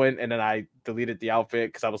do that one, and then I deleted the outfit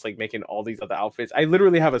because I was like making all these other outfits. I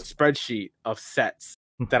literally have a spreadsheet of sets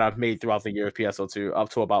that I've made throughout the year of PSO2, up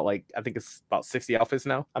to about like I think it's about 60 outfits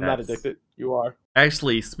now. I'm not addicted. You are.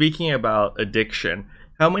 Actually, speaking about addiction,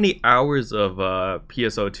 how many hours of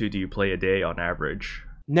PSO2 do you play a day on average?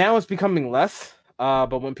 Now it's becoming less.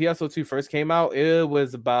 But when PSO2 first came out, it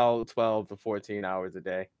was about 12 to 14 hours a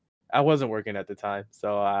day. I wasn't working at the time,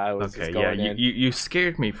 so I was just going in. You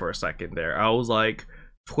scared me for a second there. I was like,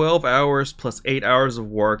 12 hours plus 8 hours of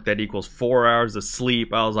work, that equals 4 hours of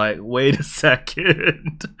sleep. I was like, wait a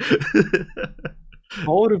second.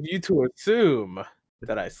 Bold of you to assume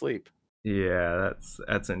that I sleep. Yeah,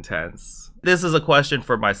 that's intense. This is a question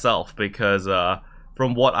for myself because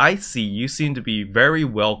from what I see, you seem to be very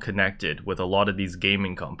well connected with a lot of these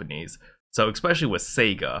gaming companies. So especially with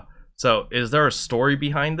Sega. So is there a story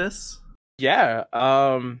behind this? Yeah.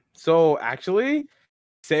 So actually,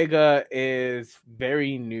 Sega is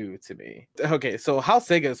very new to me. Okay, so how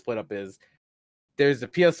Sega is split up is there's the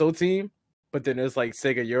PSO team, but then there's like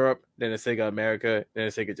Sega Europe, then there's Sega America, then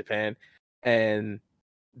there's Sega Japan, and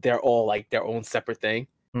they're all like their own separate thing.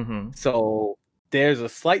 Mm-hmm. So there's a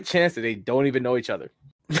slight chance that they don't even know each other,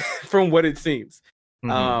 from what it seems.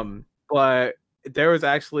 Mm-hmm. But there was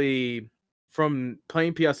actually, from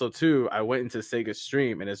playing PSO2, I went into Sega's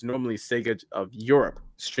stream, and it's normally Sega of Europe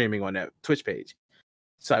streaming on that Twitch page.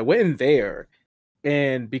 So I went in there,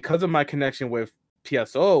 and because of my connection with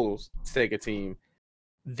PSO's Sega team,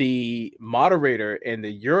 the moderator and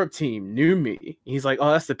the Europe team knew me. He's like,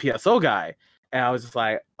 "Oh, that's the PSO guy," and I was just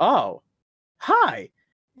like, "Oh, hi."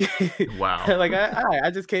 Wow. Like,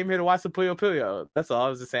 I just came here to watch the Puyo Puyo. That's all. I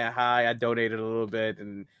was just saying hi. I donated a little bit,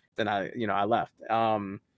 and then I left.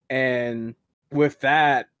 And with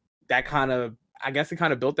that kind of, I guess it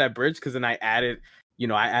kind of built that bridge, because then I added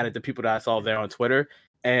the people that I saw there on Twitter.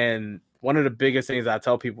 And one of the biggest things I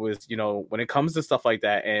tell people is, when it comes to stuff like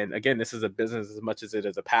that, and again, this is a business as much as it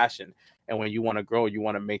is a passion. And when you want to grow, you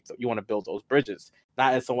want to build those bridges,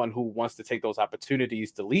 not as someone who wants to take those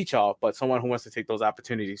opportunities to leech off, but someone who wants to take those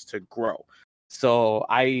opportunities to grow. So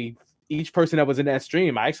each person that was in that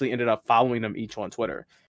stream, I actually ended up following them each on Twitter.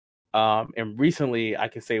 And recently, I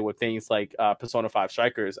can say with things like Persona 5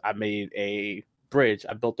 Strikers, I made a bridge.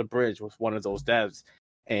 I built a bridge with one of those devs,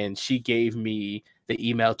 and she gave me the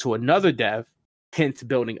email to another dev, hence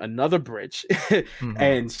building another bridge. Mm-hmm.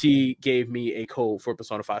 And she gave me a code for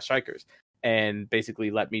Persona 5 Strikers and basically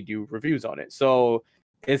let me do reviews on it. So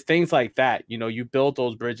it's things like that. You build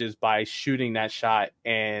those bridges by shooting that shot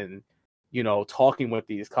and, talking with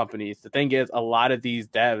these companies. The thing is, a lot of these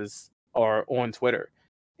devs are on Twitter,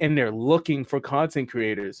 and they're looking for content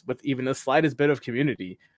creators with even the slightest bit of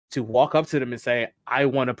community to walk up to them and say, "I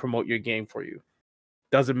want to promote your game for you."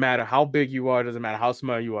 Doesn't matter how big you are, doesn't matter how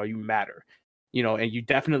small you are, you matter, and you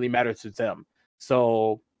definitely matter to them.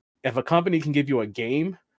 So if a company can give you a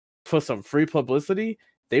game for some free publicity,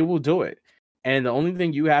 they will do it. And the only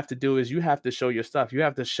thing you have to do is you have to show your stuff. You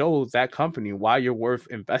have to show that company why you're worth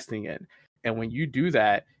investing in. And when you do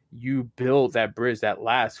that, you build that bridge that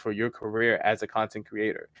lasts for your career as a content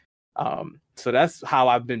creator. So that's how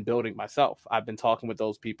I've been building myself. I've been talking with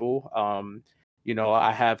those people.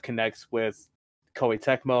 I have connects with Koei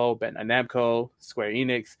Tecmo, Bandai Namco, Square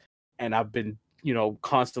Enix, and I've been,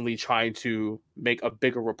 constantly trying to make a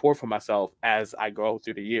bigger rapport for myself as I grow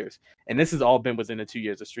through the years. And this has all been within the 2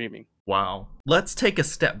 years of streaming. Wow. Let's take a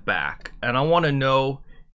step back, and I want to know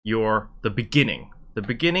the beginning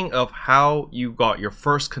of how you got your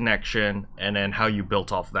first connection, and then how you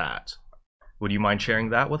built off that. Would you mind sharing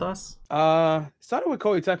that with us? Started with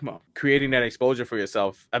Koei Tecmo, creating that exposure for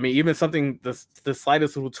yourself. I mean, even something, the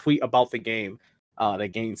slightest little tweet about the game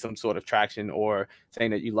that gained some sort of traction, or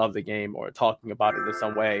saying that you love the game, or talking about it in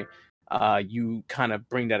some way, you kind of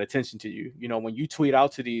bring that attention to you. When you tweet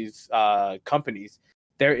out to these companies,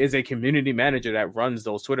 there is a community manager that runs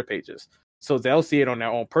those Twitter pages. So they'll see it on their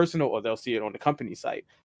own personal, or they'll see it on the company site.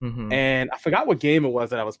 Mm-hmm. And I forgot what game it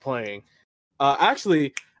was that I was playing.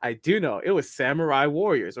 Actually, I do know it was Samurai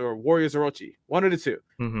Warriors or Warriors Orochi, one of the two.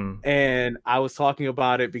 Mm-hmm. And I was talking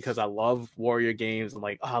about it because I love warrior games. I'm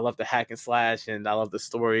like, I love the hack and slash, and I love the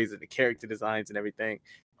stories and the character designs and everything.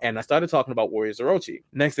 And I started talking about Warriors Orochi.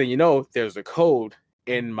 Next thing you know, there's a code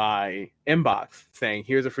in my inbox saying,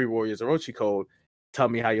 "Here's a free Warriors Orochi code. Tell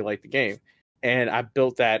me how you like the game." And I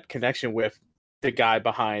built that connection with the guy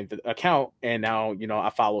behind the account. And now, I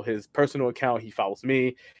follow his personal account. He follows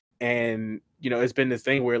me. And, it's been this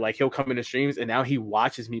thing where like he'll come into streams, and now he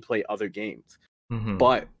watches me play other games. Mm-hmm.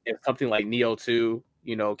 But if something like Neo 2,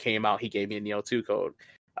 came out, he gave me a Neo 2 code.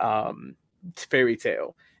 Fairy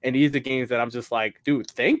Tale. And these are games that I'm just like, dude,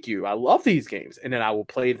 thank you. I love these games. And then I will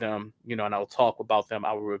play them, you know, and I'll talk about them.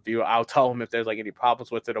 I will review. I'll tell them if there's like any problems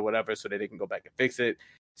with it or whatever, so that they can go back and fix it.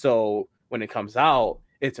 So when it comes out,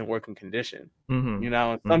 it's in working condition. Mm-hmm. You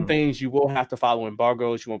know, and some things you will have to follow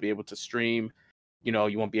embargoes. You won't be able to stream. You know,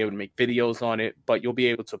 you won't be able to make videos on it, but you'll be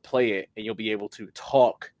able to play it and you'll be able to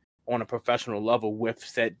talk on a professional level with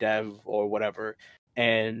said dev or whatever,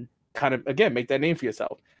 and kind of, again, make that name for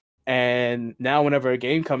yourself. And now whenever a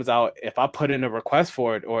game comes out, if I put in a request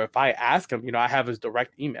for it, or if I ask him, you know, I have his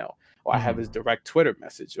direct email, or I have his direct Twitter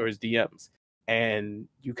message or his DMs, and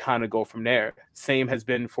you kind of go from there. Same has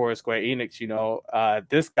been for Square Enix. You know,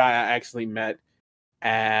 this guy I actually met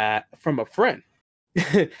from a friend.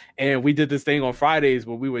 And we did this thing on Fridays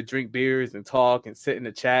where we would drink beers and talk and sit in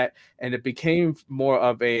the chat, and it became more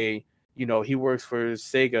of a, you know, he works for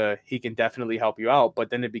Sega, he can definitely help you out. But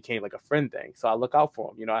then it became like a friend thing. So I look out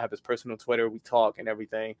for him. You know, I have his personal Twitter, we talk and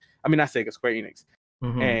everything. I mean, not Sega, Square Enix.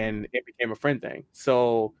 And it became a friend thing.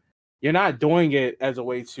 So you're not doing it as a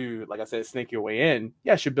way to, like I said, snake your way in.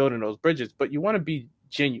 Yes, you're building those bridges, but you want to be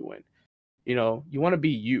genuine. You know, you want to be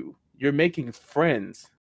you. You're making friends,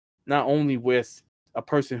 not only with a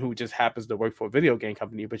person who just happens to work for a video game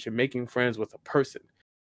company, but you're making friends with a person.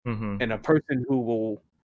 And a person who will,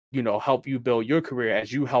 you know, help you build your career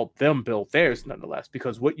as you help them build theirs, nonetheless,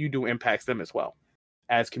 because what you do impacts them as well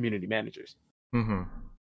as community managers.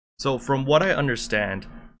 So from what I understand,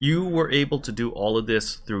 you were able to do all of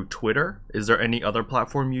this through Twitter. Is there any other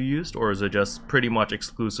platform you used, or is it just pretty much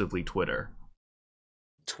exclusively Twitter?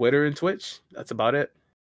 Twitter and Twitch, that's about it.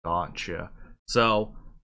 Gotcha. So,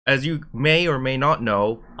 as you may or may not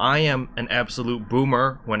know, I am an absolute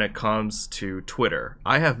boomer when it comes to Twitter.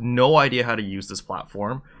 I have no idea how to use this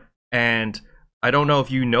platform, and I don't know if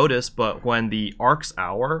you noticed, but when the Arks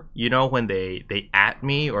hour, you know, when they at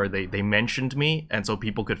me or they mentioned me, and so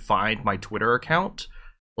people could find my Twitter account,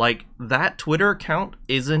 like, that Twitter account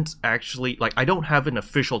isn't actually, like, I don't have an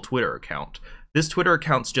official Twitter account. This Twitter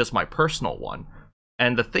account's just my personal one.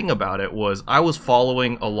 And the thing about it was, I was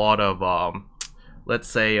following a lot of, let's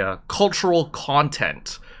say, cultural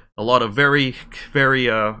content. A lot of very, very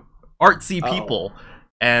artsy people.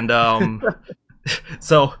 And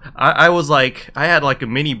so I was like, I had like a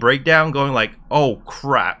mini breakdown going like, oh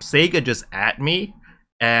crap, Sega just at me.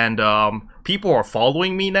 And people are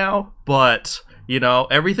following me now, but you know,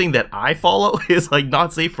 everything that I follow is like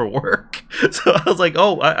not safe for work. So I was like,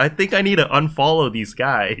 oh, I think I need to unfollow these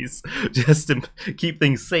guys just to keep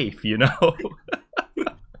things safe, you know?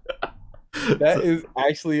 That is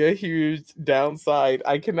actually a huge downside.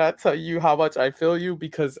 I cannot tell you how much I feel you,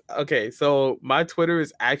 because, okay, so my Twitter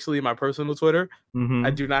is actually my personal Twitter. I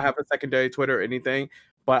do not have a secondary Twitter or anything,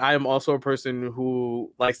 but I am also a person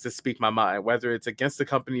who likes to speak my mind, whether it's against the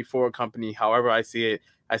company, for a company, however I see it,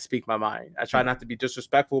 I speak my mind. I try not to be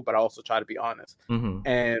disrespectful, but I also try to be honest.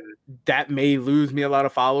 And that may lose me a lot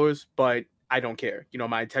of followers, but I don't care. You know,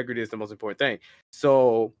 my integrity is the most important thing.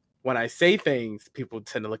 So when I say things, people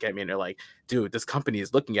tend to look at me and they're like, dude, this company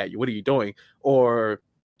is looking at you. What are you doing? Or,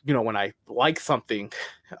 you know, when I like something,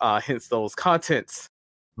 hence those contents.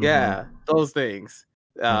 Yeah, those things.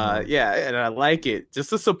 Yeah, and I like it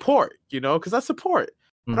just to support, you know, because I support.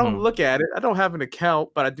 I don't look at it. I don't have an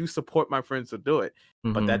account, but I do support my friends who do it.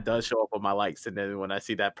 But that does show up on my likes. And then when I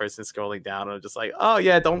see that person scrolling down, I'm just like, oh,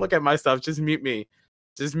 yeah, don't look at my stuff. Just mute me.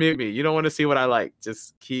 Just mute me. You don't want to see what I like.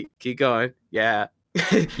 Just keep going. Yeah.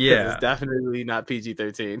 Yeah. It's definitely not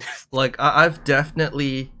PG-13. Like, I've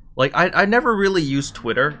definitely... Like, I never really used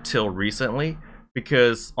Twitter till recently,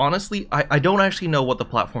 because, honestly, I don't actually know what the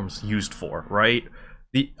platform's used for, right?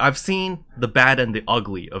 I've seen the bad and the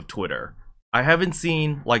ugly of Twitter. I haven't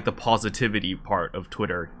seen, like, the positivity part of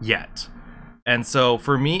Twitter yet. And so,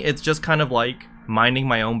 for me, it's just kind of like minding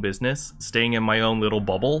my own business, staying in my own little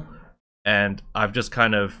bubble, and I've just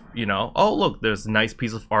kind of, you know, oh, look, there's a nice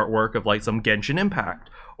piece of artwork of, like, some Genshin Impact,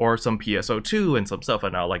 or some PSO2 and some stuff,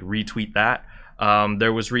 and I'll, like, retweet that.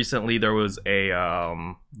 There was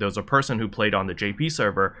a person who played on the JP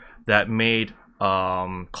server that made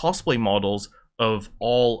cosplay models of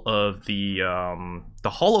all of the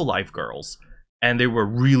HoloLive girls, and they were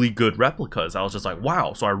really good replicas. I was just like,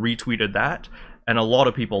 wow. So I retweeted that, and a lot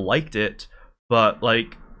of people liked it, but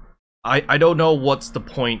like, I don't know what's the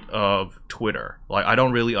point of Twitter. Like, I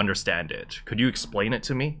don't really understand it. Could you explain it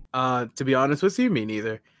to me? To be honest with you, me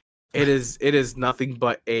neither. It is nothing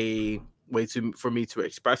but a way for me to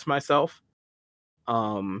express myself,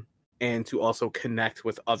 and to also connect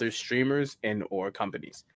with other streamers and or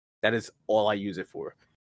companies. That is all I use it for.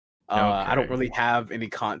 I don't really have any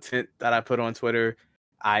content that I put on Twitter.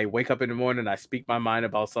 I wake up in the morning, I speak my mind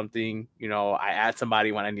about something, you know, I add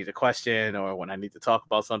somebody when I need a question or when I need to talk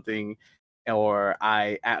about something, or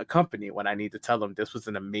I at a company when I need to tell them this was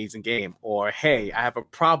an amazing game, or hey, I have a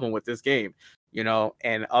problem with this game, you know.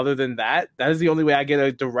 And other than that, that is the only way I get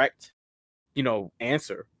a direct, you know,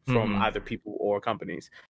 answer from Mm-hmm. either people or companies.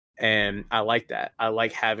 And I like that. I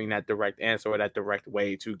like having that direct answer or that direct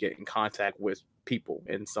way to get in contact with people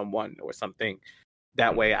and someone or something.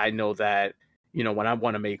 That way I know that, you know, when I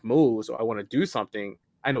want to make moves or I want to do something,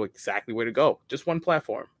 I know exactly where to go. Just one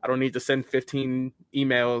platform. I don't need to send 15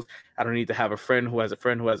 emails. I don't need to have a friend who has a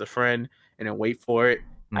friend who has a friend and then wait for it.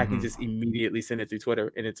 I can Mm-hmm. just immediately send it through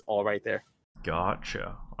Twitter and it's all right there.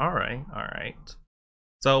 Gotcha. All right. All right.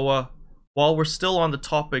 So, while we're still on the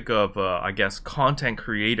topic of, I guess, content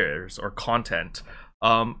creators or content,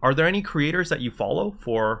 are there any creators that you follow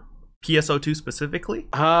for PSO2 specifically?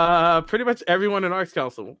 Pretty much everyone in Arts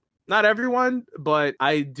Council. Not everyone, but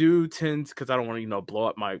I do tend, because I don't want to, you know, blow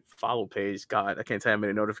up my follow page. God, I can't tell you how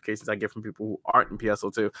many notifications I get from people who aren't in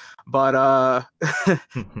PSO2. But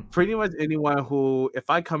pretty much anyone who, if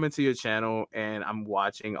I come into your channel and I'm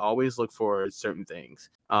watching, always look for certain things.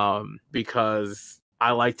 Because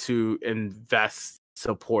I like to invest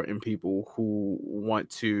support in people who want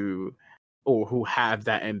to or who have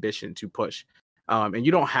that ambition to push. And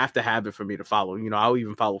you don't have to have it for me to follow. You know, I'll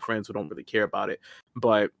even follow friends who don't really care about it.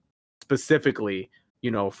 But specifically, you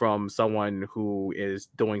know, from someone who is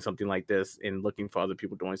doing something like this and looking for other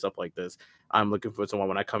people doing stuff like this, I'm looking for someone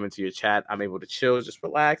when I come into your chat, I'm able to chill, just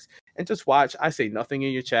relax, and just watch. I say nothing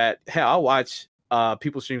in your chat. Hell, I'll watch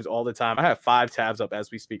people's streams all the time. I have 5 tabs up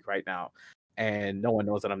as we speak right now, and no one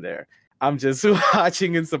knows that I'm there. I'm just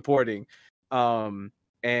watching and supporting.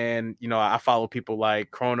 And you know, I follow people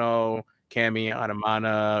like Chrono, Cammy,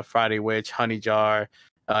 Anamana, Friday Witch, Honey Jar,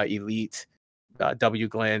 Elite, W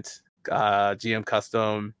Glint, GM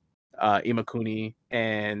Custom, Imakuni,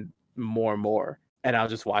 and more. And I'll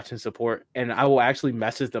just watch and support. And I will actually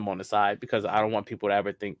message them on the side because I don't want people to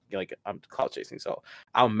ever think like I'm clout chasing. So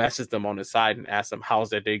I'll message them on the side and ask them,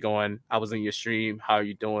 how's their day going? I was in your stream. How are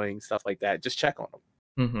you doing? Stuff like that. Just check on them.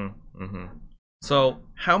 Mm-hmm. Mm-hmm. So,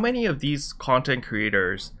 how many of these content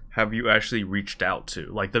creators have you actually reached out to?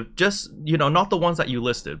 Like the just, you know, not the ones that you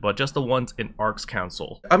listed, but just the ones in Arks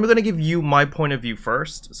Council. I'm going to give you my point of view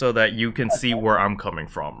first so that you can see where I'm coming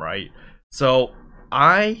from, right? So,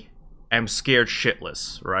 I am scared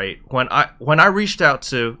shitless, right? When I reached out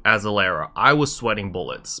to Azalera, I was sweating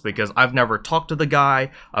bullets because I've never talked to the guy.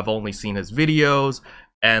 I've only seen his videos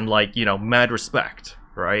and, like, you know, mad respect,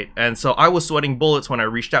 right? And so I was sweating bullets when I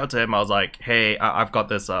reached out to him. I was like, hey, I've got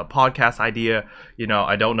this podcast idea. You know,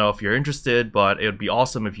 I don't know if you're interested, but it would be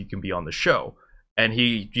awesome if you can be on the show. And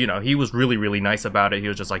he, you know, he was really, really nice about it. He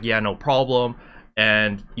was just like, yeah, no problem.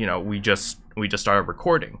 And, you know, we just started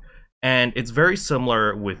recording. And it's very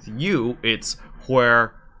similar with you. It's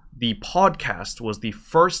where the podcast was the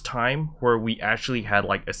first time where we actually had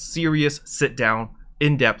like a serious sit down,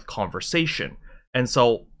 in-depth conversation. And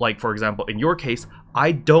so, like, for example, in your case,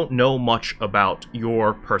 I don't know much about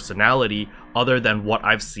your personality other than what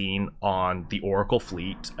I've seen on the Oracle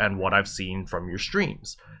fleet and what I've seen from your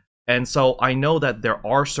streams. And so I know that there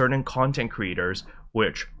are certain content creators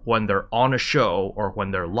which, when they're on a show or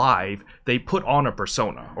when they're live, they put on a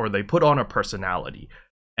persona or they put on a personality.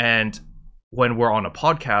 And when we're on a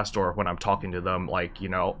podcast or when I'm talking to them, like, you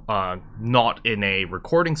know, not in a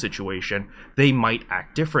recording situation, they might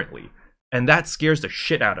act differently. And that scares the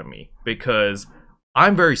shit out of me because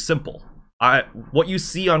I'm very simple. What you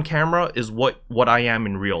see on camera is what I am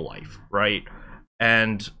in real life, right?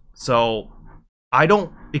 And so I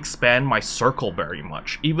don't expand my circle very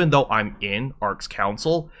much. Even though I'm in Arks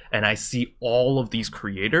Council and I see all of these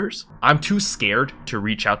creators, I'm too scared to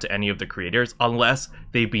reach out to any of the creators unless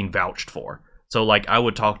they've been vouched for. So, like, I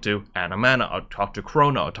would talk to Anamana, I'd talk to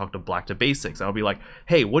Chrono, I'd talk to Black to Basics. I'll be like,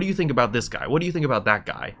 hey, what do you think about this guy? What do you think about that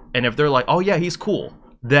guy? And if they're like, oh yeah, he's cool,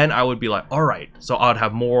 then I would be like, all right. So I'd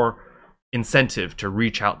have more incentive to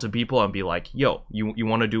reach out to people and be like, yo, you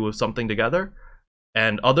want to do something together?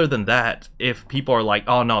 And other than that, if people are like,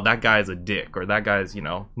 oh no, that guy's a dick, or that guy's, you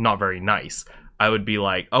know, not very nice, I would be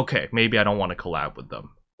like, okay, maybe I don't want to collab with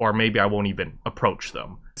them. Or maybe I won't even approach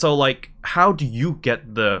them. So, like, how do you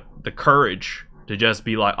get the courage to just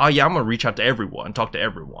be like, oh yeah, I'm gonna reach out to everyone, talk to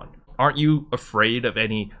everyone? Aren't you afraid of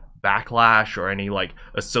any backlash or any, like,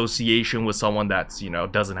 association with someone that's, you know,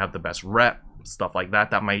 doesn't have the best rep, stuff like that,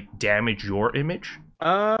 that might damage your image?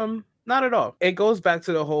 Not at all. It goes back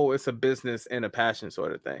to the whole it's a business and a passion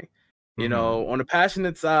sort of thing. You Mm-hmm. know, on the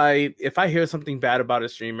passionate side, if I hear something bad about a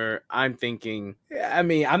streamer, I'm thinking, I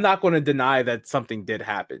mean, I'm not going to deny that something did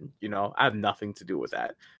happen. You know, I have nothing to do with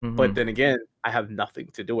that. But Mm-hmm. then again, I have nothing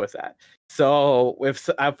to do with that. So if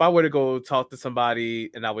I were to go talk to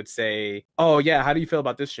somebody and I would say, "Oh yeah, how do you feel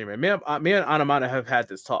about this streamer?" Me and Anamana have had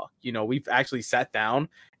this talk. You know, we've actually sat down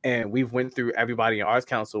and we've went through everybody in Arts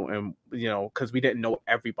Council, and you know, because we didn't know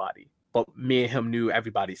everybody, but me and him knew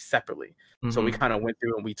everybody separately. So we Mm-hmm. kind of went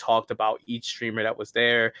through and we talked about each streamer that was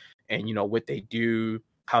there and you know what they do,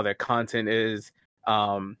 how their content is.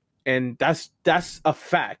 And that's a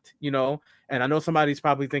fact, you know. And I know somebody's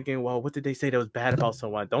probably thinking, well, what did they say that was bad about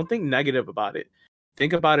someone? Don't think negative about it.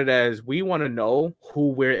 Think about it as we want to know who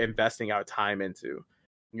we're investing our time into,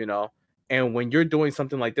 you know. And when you're doing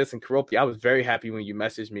something like this in Keroppi, I was very happy when you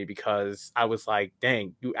messaged me because I was like,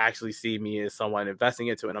 dang, you actually see me as someone investing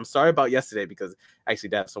into it. And I'm sorry about yesterday because actually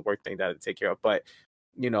that's a work thing that I had to take care of. But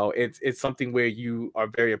you know, it's something where you are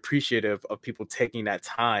very appreciative of people taking that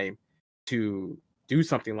time to do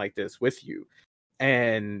something like this with you.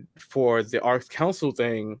 And for the Arcs Council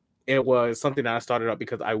thing, it was something that I started up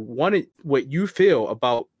because I wanted what you feel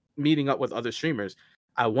about meeting up with other streamers.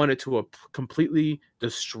 I wanted to completely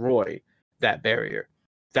destroy that barrier.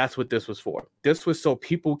 That's what this was for. This was so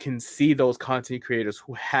people can see those content creators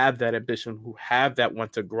who have that ambition, who have that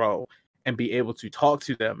want to grow, and be able to talk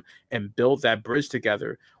to them and build that bridge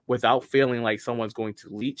together without feeling like someone's going to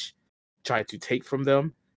leech, try to take from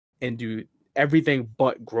them, and do everything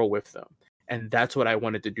but grow with them. And that's what I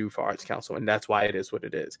wanted to do for Arts Council, and that's why it is what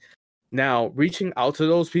it is. Now, reaching out to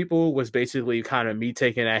those people was basically kind of me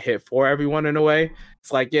taking that hit for everyone in a way.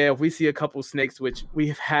 It's like, yeah, if we see a couple snakes, which we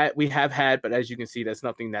have had, but as you can see, that's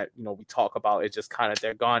nothing that we talk about. It's just kind of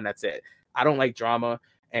they're gone. That's it. I don't like drama,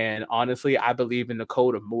 and honestly, I believe in the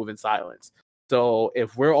code of move in silence. So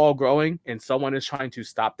if we're all growing and someone is trying to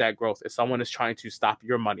stop that growth, if someone is trying to stop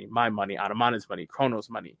your money, my money, Anamana's money, Chrono's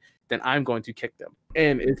money, then I'm going to kick them.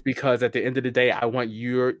 And it's because at the end of the day, I want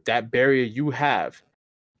that barrier you have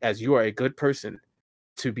as you are a good person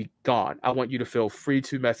to be gone. I want you to feel free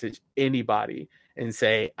to message anybody and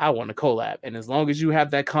say, I want to collab. And as long as you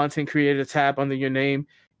have that content creator tab under your name,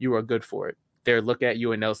 you are good for it. They'll look at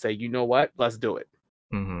you and they'll say, you know what? Let's do it.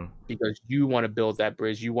 Mm-hmm. Because you want to build that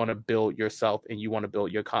bridge. You want to build yourself and you want to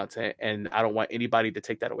build your content. And I don't want anybody to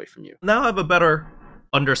take that away from you. Now I have a better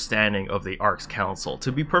understanding of the Arcs Council.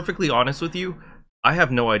 To be perfectly honest with you, I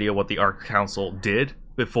have no idea what the Arcs Council did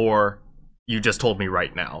before you just told me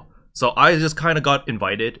right now. So I just kind of got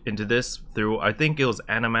invited into this through, I think it was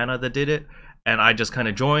Anamana that did it, and I just kind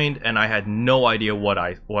of joined, and I had no idea what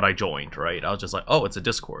I joined, right? I was just like, oh, it's a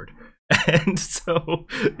Discord. And so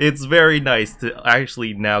it's very nice to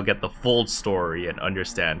actually now get the full story and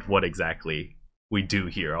understand what exactly we do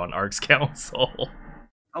here on Arcs Council.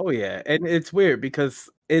 Oh yeah, and it's weird because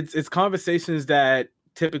it's conversations that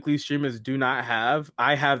typically streamers do not have.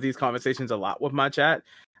 I have these conversations a lot with my chat,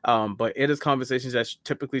 but it is conversations that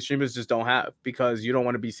typically streamers just don't have because you don't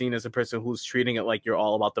want to be seen as a person who's treating it like you're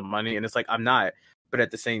all about the money, and it's like I'm not. But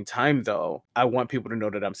at the same time, though, I want people to know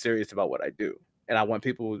that I'm serious about what I do, and I want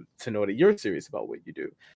people to know that you're serious about what you do.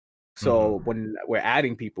 So Mm-hmm. when we're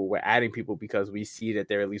adding people because we see that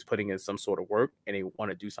they're at least putting in some sort of work and they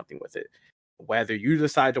want to do something with it. Whether you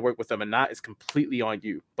decide to work with them or not is completely on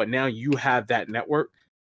you. But now you have that network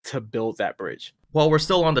to build that bridge. While we're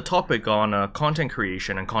still on the topic on content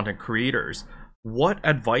creation and content creators, what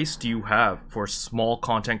advice do you have for small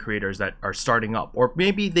content creators that are starting up? Or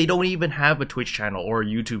maybe they don't even have a Twitch channel or a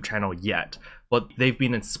YouTube channel yet, but they've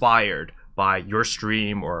been inspired by your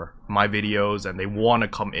stream or my videos and they want to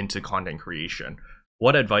come into content creation.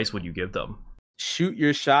 What advice would you give them? Shoot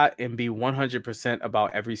your shot and be 100%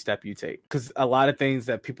 about every step you take. Because a lot of things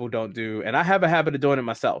that people don't do, and I have a habit of doing it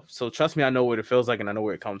myself. So trust me, I know what it feels like and I know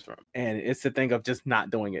where it comes from. And it's the thing of just not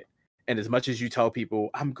doing it. And as much as you tell people,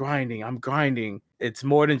 I'm grinding, it's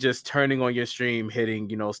more than just turning on your stream, hitting,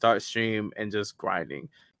 start stream and just grinding.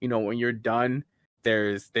 When you're done,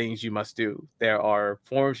 there's things you must do. There are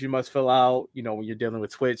forms you must fill out. When you're dealing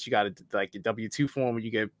with Twitch, you got to like your W-2 form where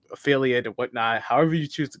you get affiliate and whatnot, however you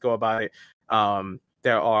choose to go about it.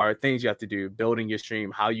 There are things you have to do, building your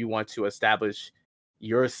stream, how you want to establish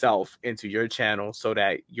yourself into your channel so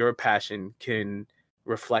that your passion can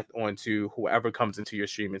reflect onto whoever comes into your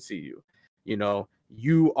stream and see you.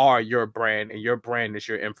 You are your brand and your brand is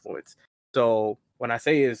your influence. So when I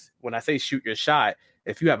say shoot your shot,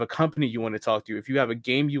 if you have a company you want to talk to, if you have a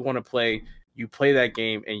game you want to play, you play that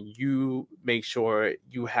game and you make sure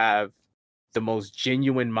you have the most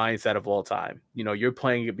genuine mindset of all time. You're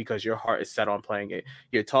playing it because your heart is set on playing it.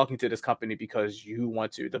 You're talking to this company because you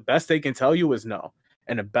want to. The best they can tell you is no.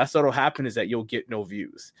 And the best that'll happen is that you'll get no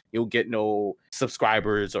views. You'll get no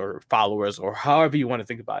subscribers or followers or however you want to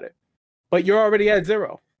think about it. But you're already at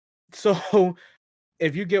 0. So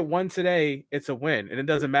if you get 1 today, it's a win. And it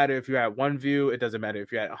doesn't matter if you're at 1 view. It doesn't matter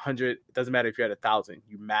if you're at 100. It doesn't matter if you're at 1,000.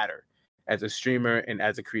 You matter. As a streamer and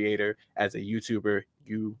as a creator, as a YouTuber,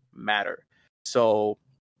 you matter. So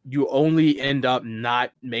you only end up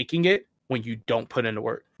not making it when you don't put in the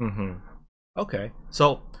work. Okay.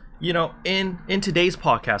 So, you know, in today's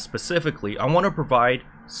podcast specifically, I want to provide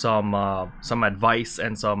some advice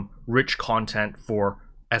and some rich content for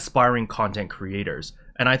aspiring content creators.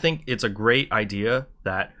 And I think it's a great idea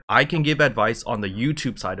that I can give advice on the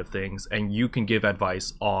YouTube side of things and you can give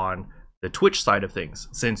advice on the Twitch side of things,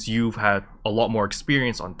 since you've had a lot more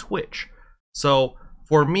experience on Twitch. So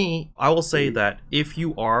for me, I will say that if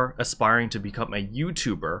you are aspiring to become a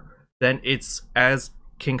YouTuber, then it's, as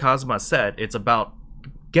Xing Kazama said, it's about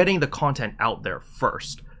getting the content out there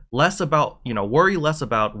first. Less about, you know, worry less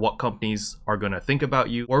about what companies are going to think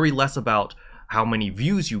about you, worry less about how many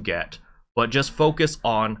views you get, but just focus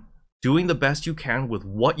on doing the best you can with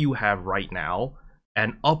what you have right now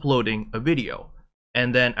and uploading a video.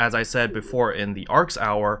 And then, as I said before in the Arks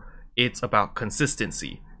hour, it's about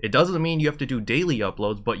consistency. It doesn't mean you have to do daily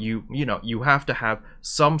uploads, but you know, you have to have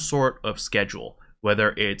some sort of schedule,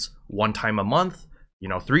 whether it's 1 time a month, you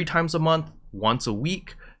know, 3 times a month, once a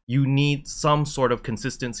week. You need some sort of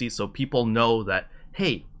consistency so people know that,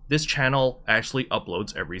 hey, this channel actually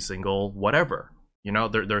uploads every single whatever. You know,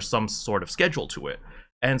 there's some sort of schedule to it.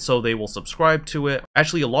 And so they will subscribe to it.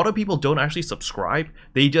 Actually, a lot of people don't actually subscribe.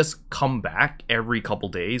 They just come back every couple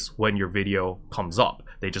days when your video comes up.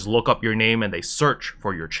 They just look up your name and they search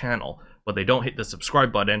for your channel, but they don't hit the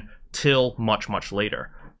subscribe button till much, much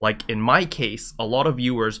later. Like in my case, a lot of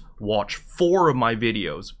viewers watch 4 of my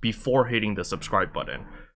videos before hitting the subscribe button.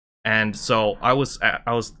 And so I was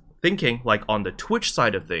thinking, like, on the Twitch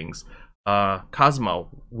side of things, Kazama,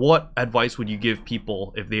 what advice would you give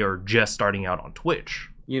people if they are just starting out on Twitch?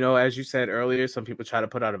 You know, as you said earlier, some people try to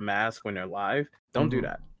put out a mask when they're live. Don't do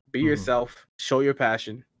that. Be yourself, show your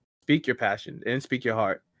passion, speak your passion, and speak your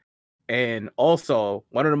heart. And also,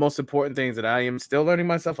 one of the most important things that I am still learning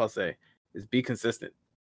myself, I'll say, is be consistent.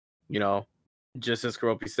 You know, just as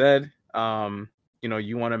Keroppi said, you know,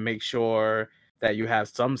 you want to make sure that you have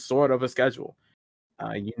some sort of a schedule.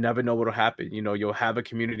 You never know what'll happen. You know, you'll have a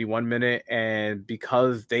community 1 minute, and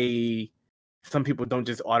because some people don't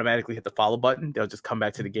just automatically hit the follow button, they'll just come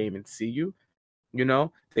back to the game and see you. You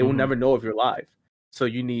know, they will never know if you're live. So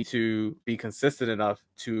you need to be consistent enough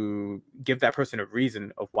to give that person a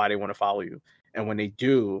reason of why they want to follow you. And when they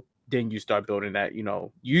do, then you start building that, you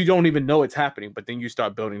know, you don't even know it's happening, but then you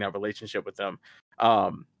start building that relationship with them.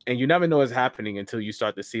 And you never know it's happening until you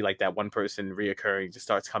start to see like that one person reoccurring just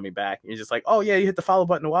starts coming back. And you're just like, oh yeah, you hit the follow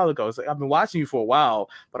button a while ago. It's like, I've been watching you for a while,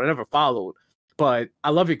 but I never followed. But I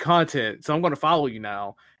love your content, so I'm going to follow you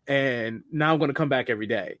now. And now I'm going to come back every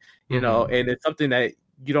day, you know, and it's something that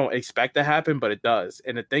you don't expect to happen, but it does.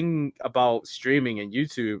 And the thing about streaming and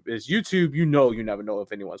YouTube is YouTube, you know, you never know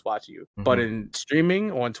if anyone's watching you. But in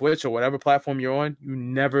streaming on Twitch or whatever platform you're on, you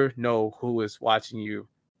never know who is watching you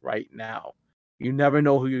right now. You never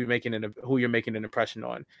know who you're making an impression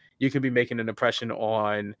on. You could be making an impression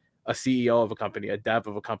on a CEO of a company, a dev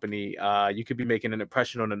of a company. You could be making an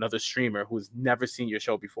impression on another streamer who's never seen your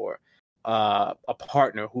show before. A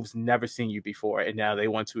partner who's never seen you before, and now they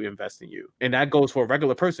want to invest in you. And that goes for a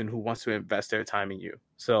regular person who wants to invest their time in you.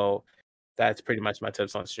 So that's pretty much my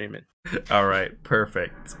tips on streaming. All right,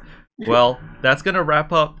 perfect. Well, that's going to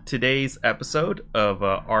wrap up today's episode of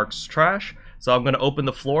Arks Trash. So I'm going to open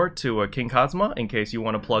the floor to Xing Kazama in case you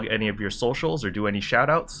want to plug any of your socials or do any shout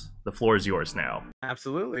outs. The floor is yours now.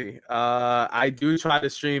 Absolutely. I do try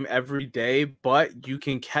to stream every day, but you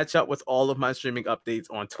can catch up with all of my streaming updates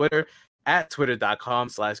on Twitter at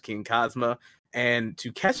twitter.com/Xing Kazama. And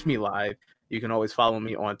to catch me live, you can always follow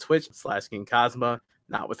me on Twitch/Xing Kazama,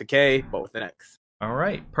 not with a K, but with an X. All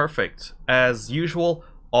right, perfect. As usual,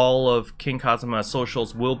 all of Xing Kazama's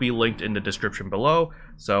socials will be linked in the description below,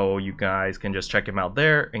 so you guys can just check him out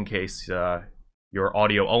there. In case you're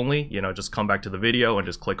audio only, you know, just come back to the video and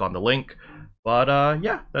just click on the link. But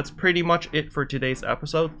yeah, that's pretty much it for today's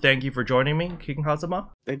episode. Thank you for joining me, Xing Kazama.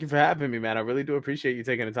 Thank you for having me, man. I really do appreciate you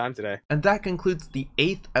taking the time today. And that concludes the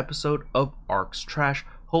 8th episode of Arks Trash.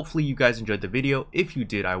 Hopefully you guys enjoyed the video. If you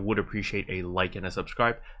did, I would appreciate a like and a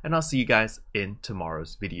subscribe. And I'll see you guys in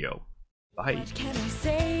tomorrow's video. Bye. What can I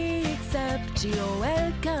say except you're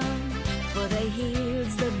welcome?